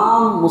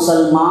اسلام،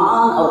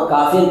 مسلمان اور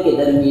کافر کے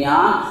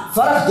درمیان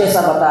فرق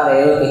جیسا بتا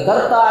رہے ہو کہ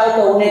کرتا ہے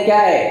تو انہیں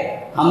کیا ہے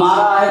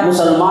ہمارا ہے،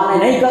 مسلمان ہے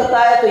نہیں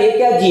کرتا ہے تو یہ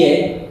کیا جی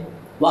ہے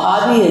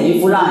وہابی ہے جی،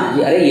 فلاں ہے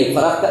جی. ارے یہ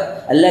فرق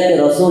اللہ کے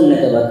رسول نے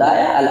تو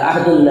بتایا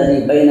العہد الذی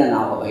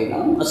بیننا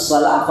وبینہم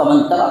الصلاۃ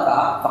فمن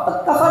ترکھا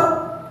فقد کفر.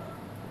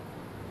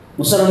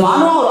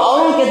 مسلمانوں اور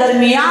اوروں کے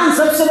درمیان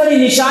سب سے بڑی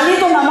نشانی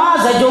تو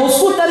نماز ہے. جو اس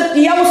کو ترک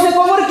کیا اس نے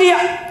کفر کیا.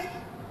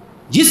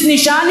 جس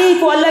نشانی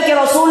کو اللہ کے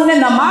رسول نے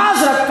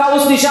نماز رکھا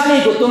اس نشانی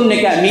کو تم نے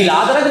کیا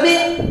میلاد رکھ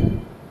دیا.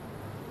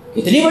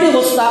 کتنی بڑی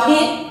گستاخی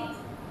ہے.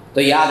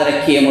 تو یاد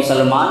رکھیے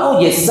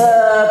مسلمانوں، یہ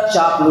سب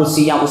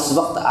چاپلوسیاں اس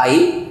وقت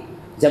آئی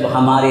جب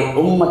ہمارے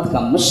امت کا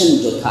مشن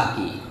جو تھا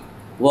کہ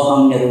وہ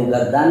ہم نے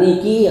روگردانی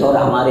کی اور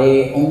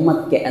ہمارے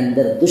امت کے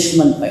اندر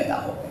دشمن پیدا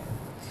ہو گئے.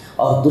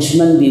 اور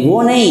دشمن بھی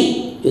وہ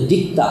نہیں جو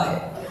دکھتا ہے،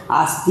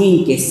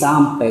 آستین کے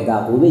سام پیدا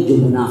ہوئے جو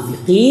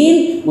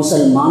منافقین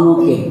مسلمانوں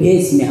کے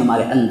بھیس میں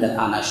ہمارے اندر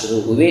آنا شروع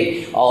ہوئے،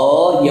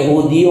 اور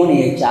یہودیوں نے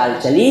یہ چال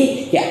چلی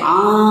کہ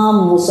عام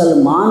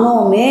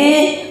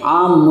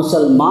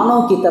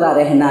مسلمانوں کی طرح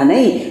رہنا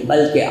نہیں،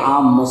 بلکہ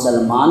عام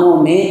مسلمانوں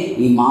میں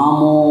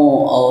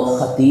اماموں اور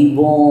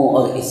خطیبوں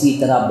اور اسی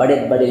طرح بڑے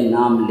بڑے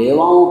نام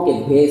لیواؤں کے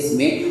بھیس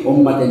میں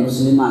امت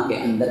مسلمہ کے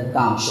اندر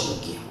کام شروع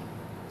کیا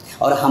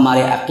اور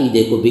ہمارے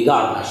عقیدے کو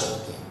بگاڑنا شروع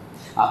کیا۔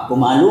 آپ کو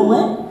معلوم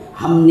ہے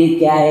ہم نے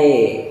کیا ہے،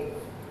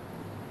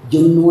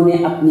 جنہوں نے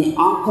اپنی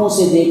آنکھوں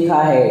سے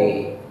دیکھا ہے،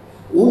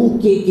 ان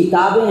کی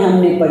کتابیں ہم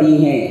نے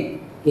پڑھی ہیں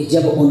کہ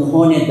جب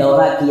انہوں نے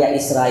دورہ کیا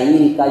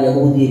اسرائیل کا،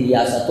 یہودی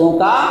ریاستوں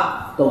کا،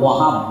 تو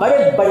وہاں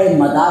بڑے بڑے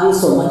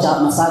مدارس و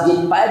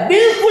مساجد پائے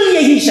بالکل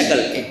یہی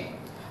شکل کے۔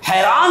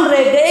 حیران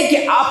رہ گئے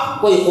کہ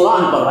آپ کوئی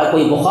قرآن پڑھ رہا ہے،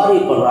 کوئی بخاری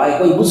پڑھ رہا ہے،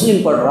 کوئی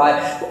مسلم پڑھ رہا ہے،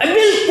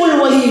 بالکل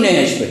وہی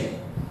نہج پہ۔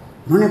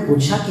 انہوں نے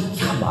پوچھا کہ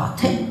کیا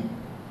بات ہے،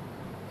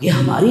 یہ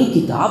ہماری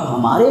کتاب،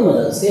 ہمارے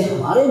مدرسے،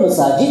 ہمارے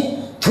مساجد،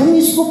 تم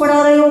اس کو پڑھ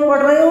رہے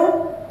ہو؟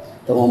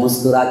 تو وہ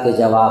مسکرا کے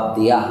جواب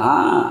دیا،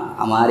 ہاں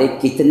ہمارے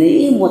کتنے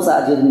ہی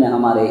مساجد میں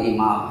ہمارے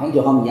امام ہیں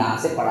جو ہم یہاں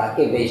سے پڑھا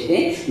کے بھیجتے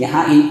ہیں،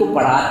 یہاں ان کو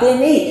پڑھاتے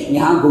نہیں،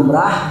 یہاں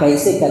گمراہ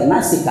کیسے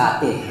کرنا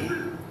سکھاتے ہیں۔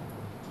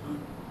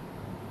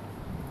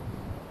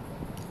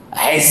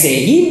 ایسے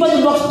ہی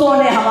بدبختوں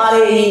نے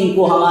ہمارے دین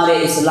کو، ہمارے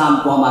اسلام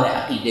کو، ہمارے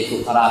عقیدے کو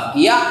خراب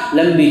کیا۔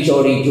 لمبی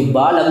چوڑی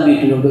جبہ، لمبی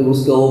چوڑی،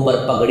 اس کے اوپر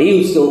پگڑی،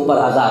 اس کے اوپر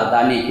 1000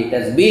 دانے کی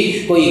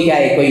تسبیح، کوئی کیا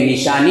ہے، کوئی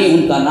نشانی،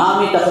 ان کا نام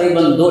ہی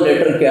تقریباً 2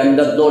 لیٹر کے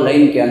اندر، 2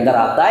 لائن کے اندر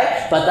آتا ہے،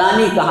 پتہ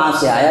نہیں کہاں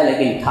سے آیا،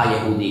 لیکن تھا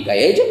یہودی کا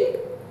ایجنٹ۔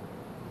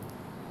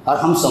 اور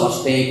ہم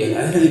سمجھتے ہیں کہ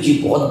نہیں جی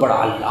بہت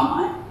بڑا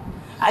علامہ ہے۔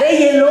 ارے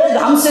یہ لوگ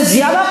ہم سے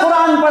زیادہ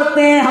قرآن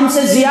پڑھتے ہیں، ہم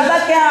سے زیادہ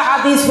کیا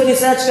حدیث پہ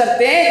ریسرچ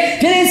کرتے ہیں،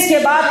 پھر اس کے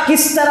بعد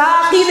کس طرح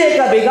عقیدے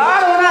کا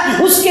بگاڑ ہونا،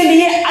 اس کے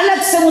لیے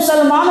الگ سے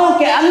مسلمانوں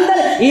کے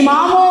اندر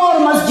اماموں اور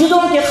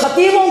مسجدوں کے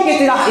خطیبوں کی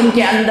طرح ان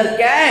کے اندر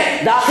کیا ہے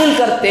داخل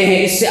کرتے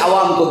ہیں، اس سے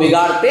عوام کو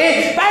بگاڑتے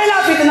ہیں۔ پہلا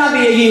فتنہ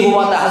بھی یہی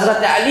ہوا تھا۔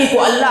 حضرت علی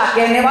کو اللہ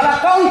کہنے والا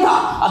کون تھا؟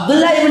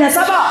 عبداللہ ابن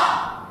سبا،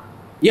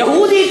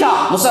 یہودی تھا،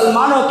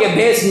 مسلمانوں کے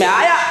بھیس میں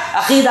آیا،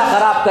 عقیدہ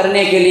خراب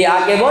کرنے کے لیے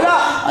آگے بولا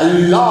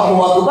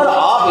اللہ اکبر،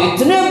 آپ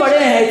اتنے بڑے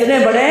ہیں، اتنے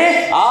بڑے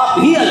ہیں، آپ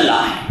ہی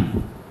اللہ ہیں۔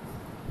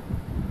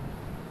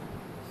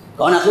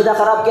 کون عقیدہ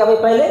خراب کیا بھائی؟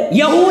 پہلے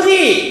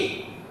یہودی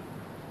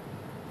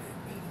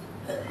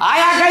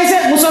آیا،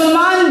 کیسے؟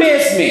 مسلمان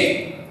بیس میں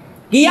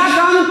کیا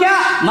کام، کیا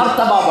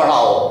مرتبہ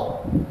بڑھاؤ۔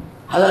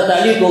 حضرت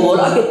علی کو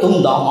بولا کہ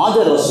تم داماد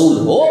رسول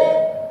ہو،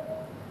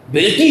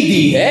 بیٹی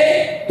دی ہے،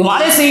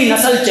 تمہارے سے ہی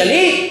نسل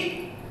چلی،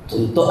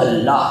 تم تو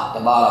اللہ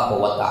تبارک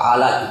و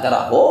تعالی کی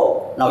طرح ہو،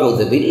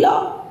 نعوذ باللہ۔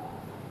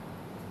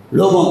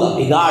 لوگوں کا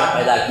بگاڑ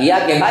پیدا کیا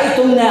کہ بھائی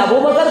تم نے ابو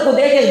بکر کو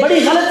دے کے بڑی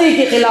غلطی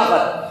کی،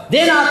 خلافت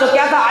دینا تو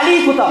کیا تھا، علی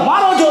کو تھا،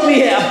 مارو جو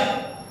بھی ہے۔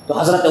 اب تو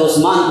حضرت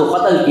عثمان کو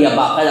قتل کیا،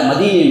 باقاعدہ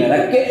مدینے میں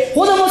رکھ کے،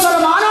 خود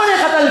مسلمانوں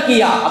نے قتل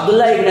کیا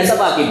عبداللہ ابن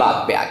سبا کی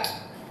بات پہ آ کے۔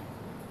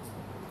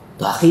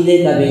 تو عقیدے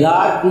کا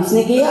بگاڑ کس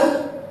نے کیا؟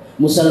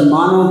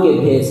 مسلمانوں کے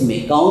بھیس میں۔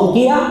 کون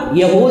کیا؟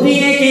 یہودی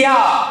نے کیا۔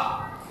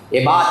 یہ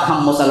بات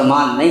ہم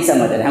مسلمان نہیں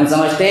سمجھ رہے، ہم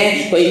سمجھتے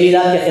ہیں کوئی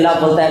میلاد کے خلاف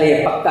بولتا ہے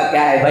یہ پکا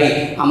کیا ہے بھائی،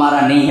 ہمارا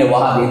نہیں ہے،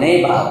 وہاں بھی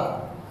نہیں، بھائی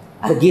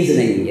ہرگز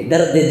نہیں ہے،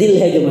 درد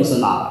دل ہے جو میں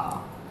سنا رہا ہوں۔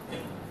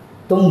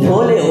 تم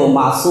بھولے ہو،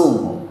 معصوم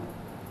ہو،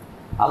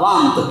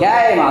 عوام تو کیا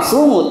ہے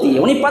معصوم ہوتی ہے،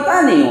 انہیں پتہ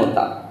نہیں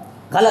ہوتا،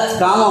 غلط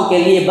کاموں کے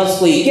لیے بس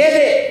کوئی کہہ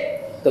دے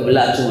تو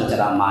بلا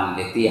چونچرا مان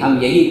لیتی ہے۔ ہم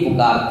یہی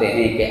پکارتے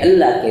ہیں کہ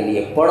اللہ کے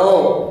لیے پڑھو،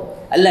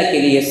 اللہ کے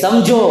لیے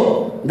سمجھو،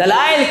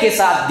 دلائل کے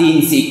ساتھ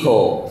دین سیکھو،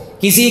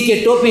 کسی کے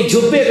ٹوپی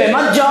جھبے پہ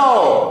مت جاؤ۔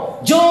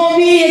 جو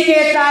بھی یہ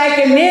کہتا ہے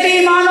کہ میری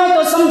مانو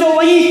تو سمجھو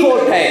وہی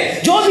کھوٹ ہے،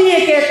 جو بھی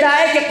یہ کہتا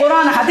ہے کہ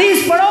قرآن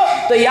حدیث پڑھو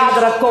تو یاد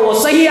رکھو وہ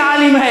صحیح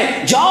عالم ہے،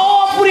 جاؤ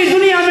پوری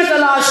دنیا میں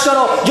تلاش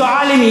کرو، جو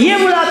عالم یہ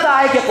بلاتا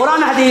ہے کہ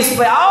قرآن حدیث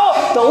پہ آؤ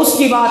تو اس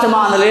کی بات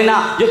مان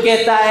لینا، جو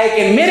کہتا ہے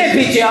کہ میرے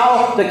پیچھے آؤ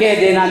تو کہہ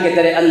دینا کہ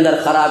تیرے اندر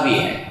خرابی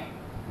ہے۔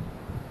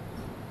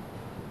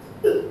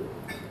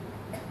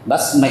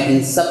 بس میں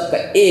ان سب کا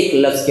ایک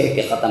لفظ کہہ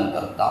کے ختم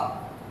کرتا ہوں۔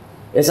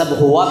 یہ سب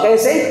ہوا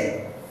کیسے؟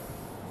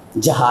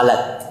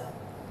 جہالت،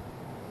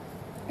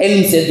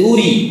 علم سے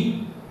دوری۔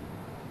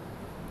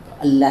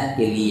 اللہ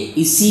کے لیے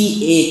اسی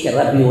ایک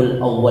ربیع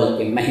الاول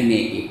کے مہینے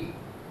کی،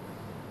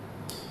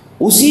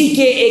 اسی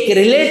کے ایک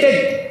ریلیٹڈ،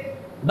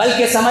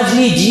 بلکہ سمجھ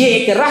لیجئے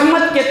ایک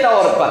رحمت کے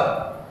طور پر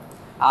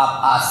آپ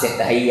آج سے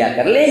تہیہ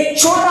کر لیں، ایک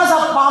چھوٹا سا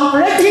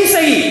پامپلیٹ ہی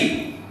صحیح،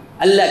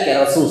 اللہ کے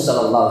رسول صلی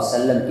اللہ علیہ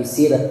وسلم کی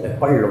سیرت پہ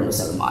پڑھ لو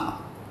مسلمانوں۔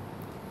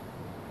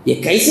 یہ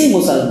کیسی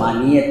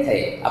مسلمانیت ہے،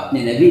 اپنے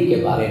نبی کے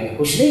بارے میں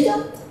کچھ نہیں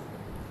جانتے۔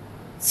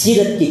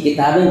 سیرت کی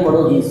کتابیں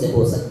پڑھو جن سے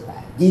ہو سکتا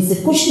ہے، جن سے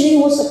کچھ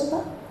نہیں ہو سکتا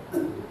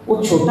وہ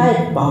چھوٹا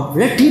ایک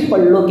پامفلٹ ہی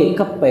پڑھ لو کہ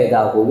کب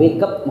پیدا ہوئے،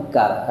 کب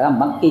مکہ رکھا،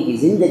 مکے کی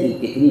زندگی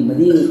کتنی،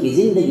 مدینے کی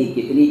زندگی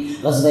کتنی،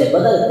 غزوہ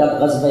بدر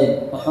کب، غزوہ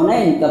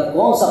حنین کب،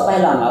 کون سا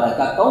پہلا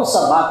معرکہ، کون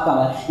سا باغ کا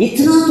معرکہ،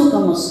 اتنا تو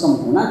کم از کم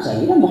ہونا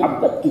چاہیے نا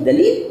محبت کی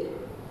دلیل،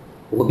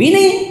 وہ بھی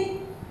نہیں۔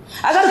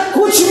 اگر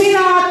کچھ بھی نہ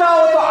آتا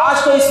ہو تو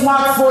آج تو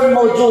اسمارٹ فون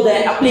موجود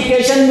ہیں،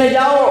 اپلیکیشن میں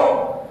جاؤ،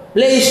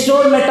 پلے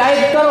اسٹور میں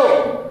ٹائپ کرو،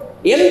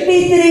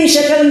 MP3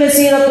 شکل میں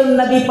سیرت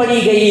النبی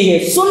پڑھی گئی ہے،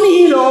 سن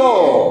ہی لو،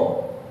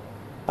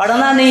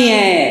 پڑھنا نہیں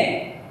ہے۔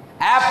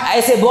 ایپ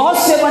ایسے بہت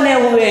سے بنے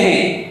ہوئے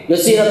ہیں جو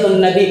سیرت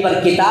النبی پر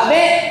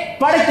کتابیں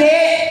پڑھ کے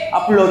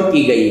اپلوڈ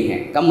کی گئی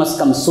ہیں، کم از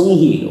کم سن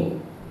ہی لو۔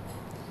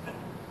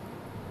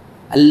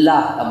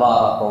 اللہ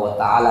تبارک و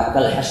تعالیٰ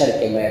کل حشر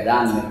کے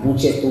میدان میں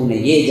پوچھے تو نے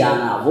یہ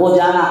جانا وہ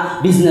جانا،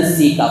 بزنس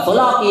سیکھا،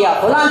 فلاں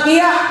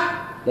کیا،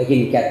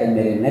 لیکن کیا تم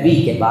میرے نبی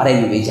کے بارے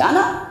میں بھی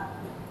جانا؟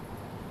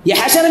 یہ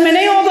حشر میں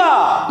نہیں ہوگا،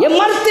 یہ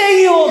مرتے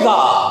ہی ہوگا،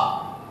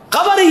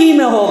 قبر ہی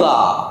میں ہوگا۔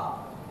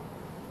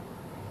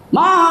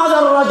 ما هذا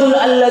الرجل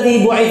الذي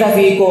بعث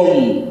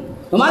فيكم،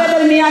 تمہارے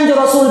درمیان جو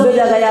رسول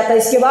بھیجا گیا تھا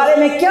اس کے بارے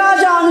میں کیا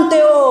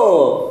جانتے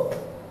ہو؟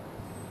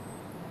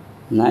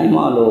 نہیں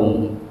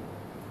معلوم،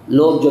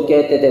 لوگ جو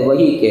کہتے تھے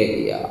وہی کہہ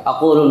دیا۔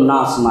 اقول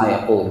الناس ما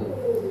یقول،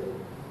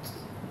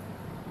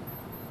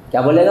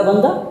 کیا بولے گا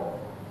بندہ؟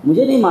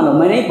 مجھے نہیں معلوم،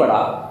 میں نہیں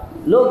پڑھا۔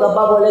 لوگ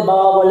ابا بولے،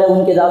 بابا بولے،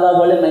 ان کے دادا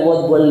بولے، میں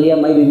بہت بول لیا،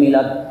 میں بھی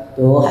ملا۔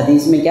 تو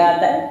حدیث میں کیا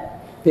آتا ہے؟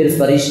 پھر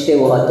فرشتے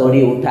وہ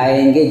ہتھوڑی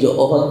اٹھائیں گے جو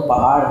احد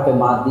پہاڑ پہ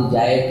مار دی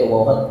جائے تو وہ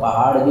احد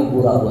پہاڑ بھی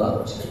پورا ہو جائے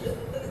گا،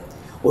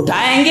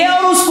 اٹھائیں گے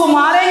اور اس کو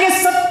ماریں گے،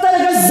 70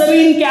 گز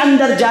زمین کے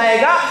اندر جائے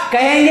گا،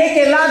 کہیں گے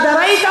کہ لا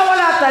دریت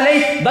ولا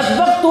تلیت،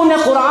 بدبخت تو نے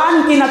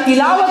قرآن کی نہ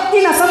تلاوت کی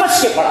نہ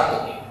سمجھ کے پڑھا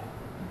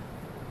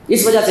تھی،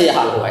 اس وجہ سے یہ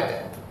حال ہوا ہے۔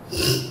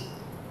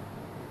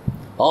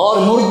 اور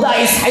مردہ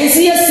اس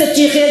حیثیت سے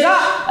چیخے گا،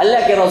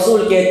 اللہ کے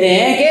رسول کہتے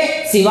ہیں کہ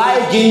سوائے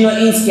جن و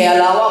انس کے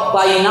علاوہ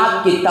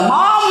کائنات کی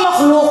تمام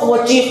مخلوق وہ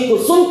چیخ کو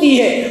سنتی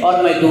ہے، اور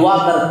میں دعا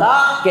کرتا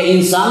کہ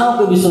انسانوں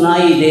کو بھی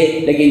سنائی دے،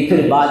 لیکن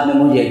پھر بعد میں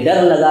مجھے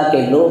ڈر لگا کہ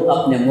لوگ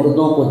اپنے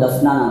مردوں کو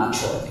دفنانا نہ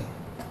چھوڑ دیں۔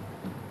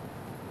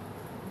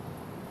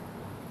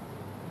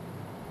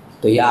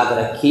 تو یاد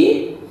رکھیے،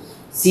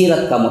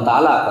 سیرت کا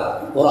مطالعہ کرو،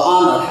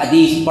 قرآن اور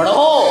حدیث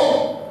پڑھو،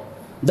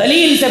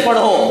 دلیل سے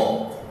پڑھو۔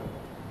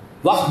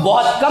 وقت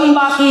بہت کم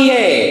باقی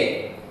ہے،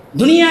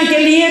 دنیا کے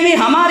لیے بھی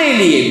ہمارے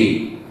لیے بھی۔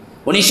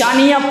 وہ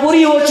نشانیاں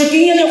پوری ہو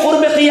چکی ہیں جو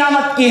قرب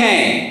قیامت کی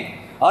ہیں،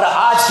 اور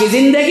آج کی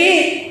زندگی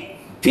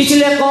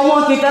پچھلے قوموں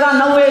کی طرح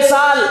 90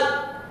 سال،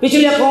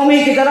 پچھلے قومی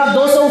کی طرح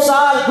 200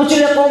 سال،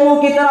 پچھلے قوموں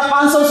کی طرح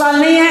 500 سال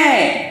نہیں ہے۔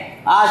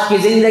 آج کی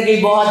زندگی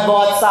بہت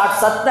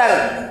 60-70،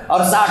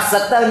 اور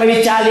 60-70 میں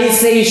بھی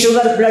 40 سے ہی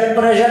شوگر، بلڈ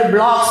پریشر،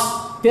 بلاکس،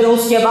 پھر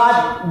اس کے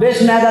بعد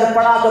بیس میں اگر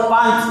پڑا تو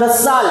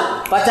 5-10 سال،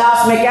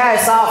 50 میں کیا ہے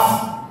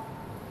صاف۔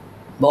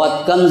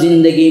 بہت کم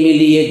زندگی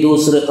ملی ہے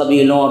دوسرے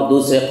قبیلوں اور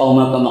دوسرے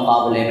قوموں کے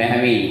مقابلے میں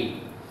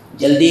ہمیں۔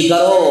 جلدی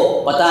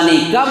کرو، پتہ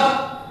نہیں کب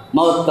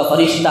موت کا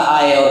فرشتہ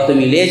آئے اور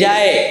تمہیں لے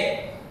جائے۔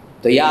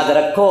 تو یاد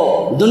رکھو،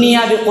 دنیا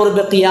بھی قرب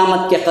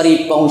قیامت کے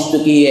قریب پہنچ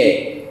چکی ہے،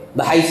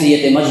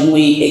 بحیثیت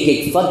مجموعی ایک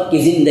ایک فرد کی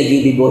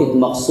زندگی بھی بہت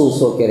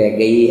مخصوص ہو کے رہ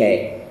گئی ہے۔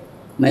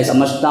 میں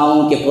سمجھتا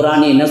ہوں کہ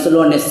پرانی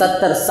نسلوں نے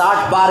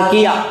 70-60 پار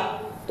کیا،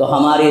 تو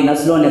ہماری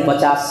نسلوں نے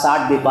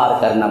 50-60 بھی پار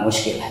کرنا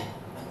مشکل ہے۔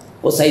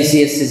 اس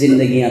حیثیت سے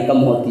زندگیاں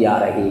کم ہوتی آ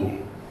رہی ہیں۔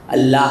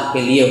 اللہ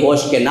کے لیے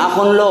ہوش کے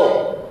ناخن لو،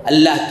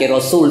 اللہ کے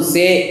رسول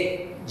سے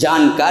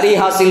جانکاری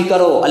حاصل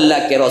کرو،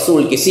 اللہ کے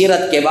رسول کی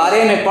سیرت کے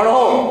بارے میں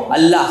پڑھو،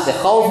 اللہ سے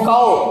خوف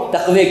کھاؤ،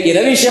 تقوی کی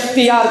روش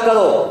اختیار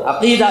کرو،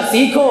 عقیدہ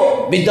سیکھو،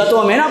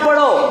 بدعتوں میں نہ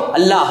پڑھو،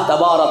 اللہ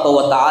تبارک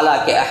و تعالیٰ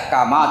کے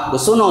احکامات کو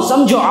سنو،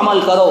 سمجھو، عمل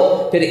کرو۔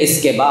 پھر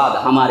اس کے بعد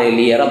ہمارے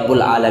لیے رب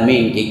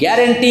العالمین کی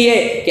گارنٹی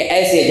ہے کہ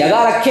ایسے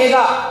جگہ رکھے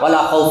گا،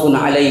 ولا خوف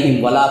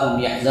علیہم ولا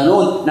هم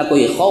یحزنون، نہ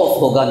کوئی خوف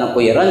ہوگا نہ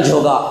کوئی رنج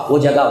ہوگا۔ وہ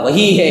جگہ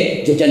وہی ہے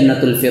جو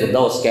جنت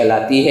الفردوس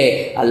کہلاتی ہے۔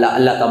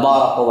 اللہ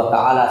تبارک و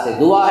تعالیٰ سے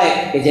دعا ہے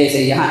کہ جیسے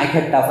یہاں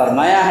اکٹھا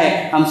فرمایا ہے،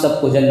 ہم سب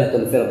کو جنت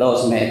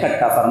الفردوس میں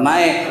اکٹھا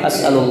فرمائے۔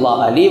 اسأل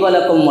اللہ لی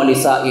ولکم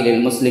ولسائر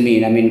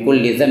المسلمین من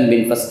کل ذنب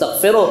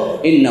فاستغفروه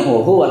انہ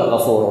هو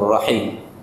الغفور الرحیم۔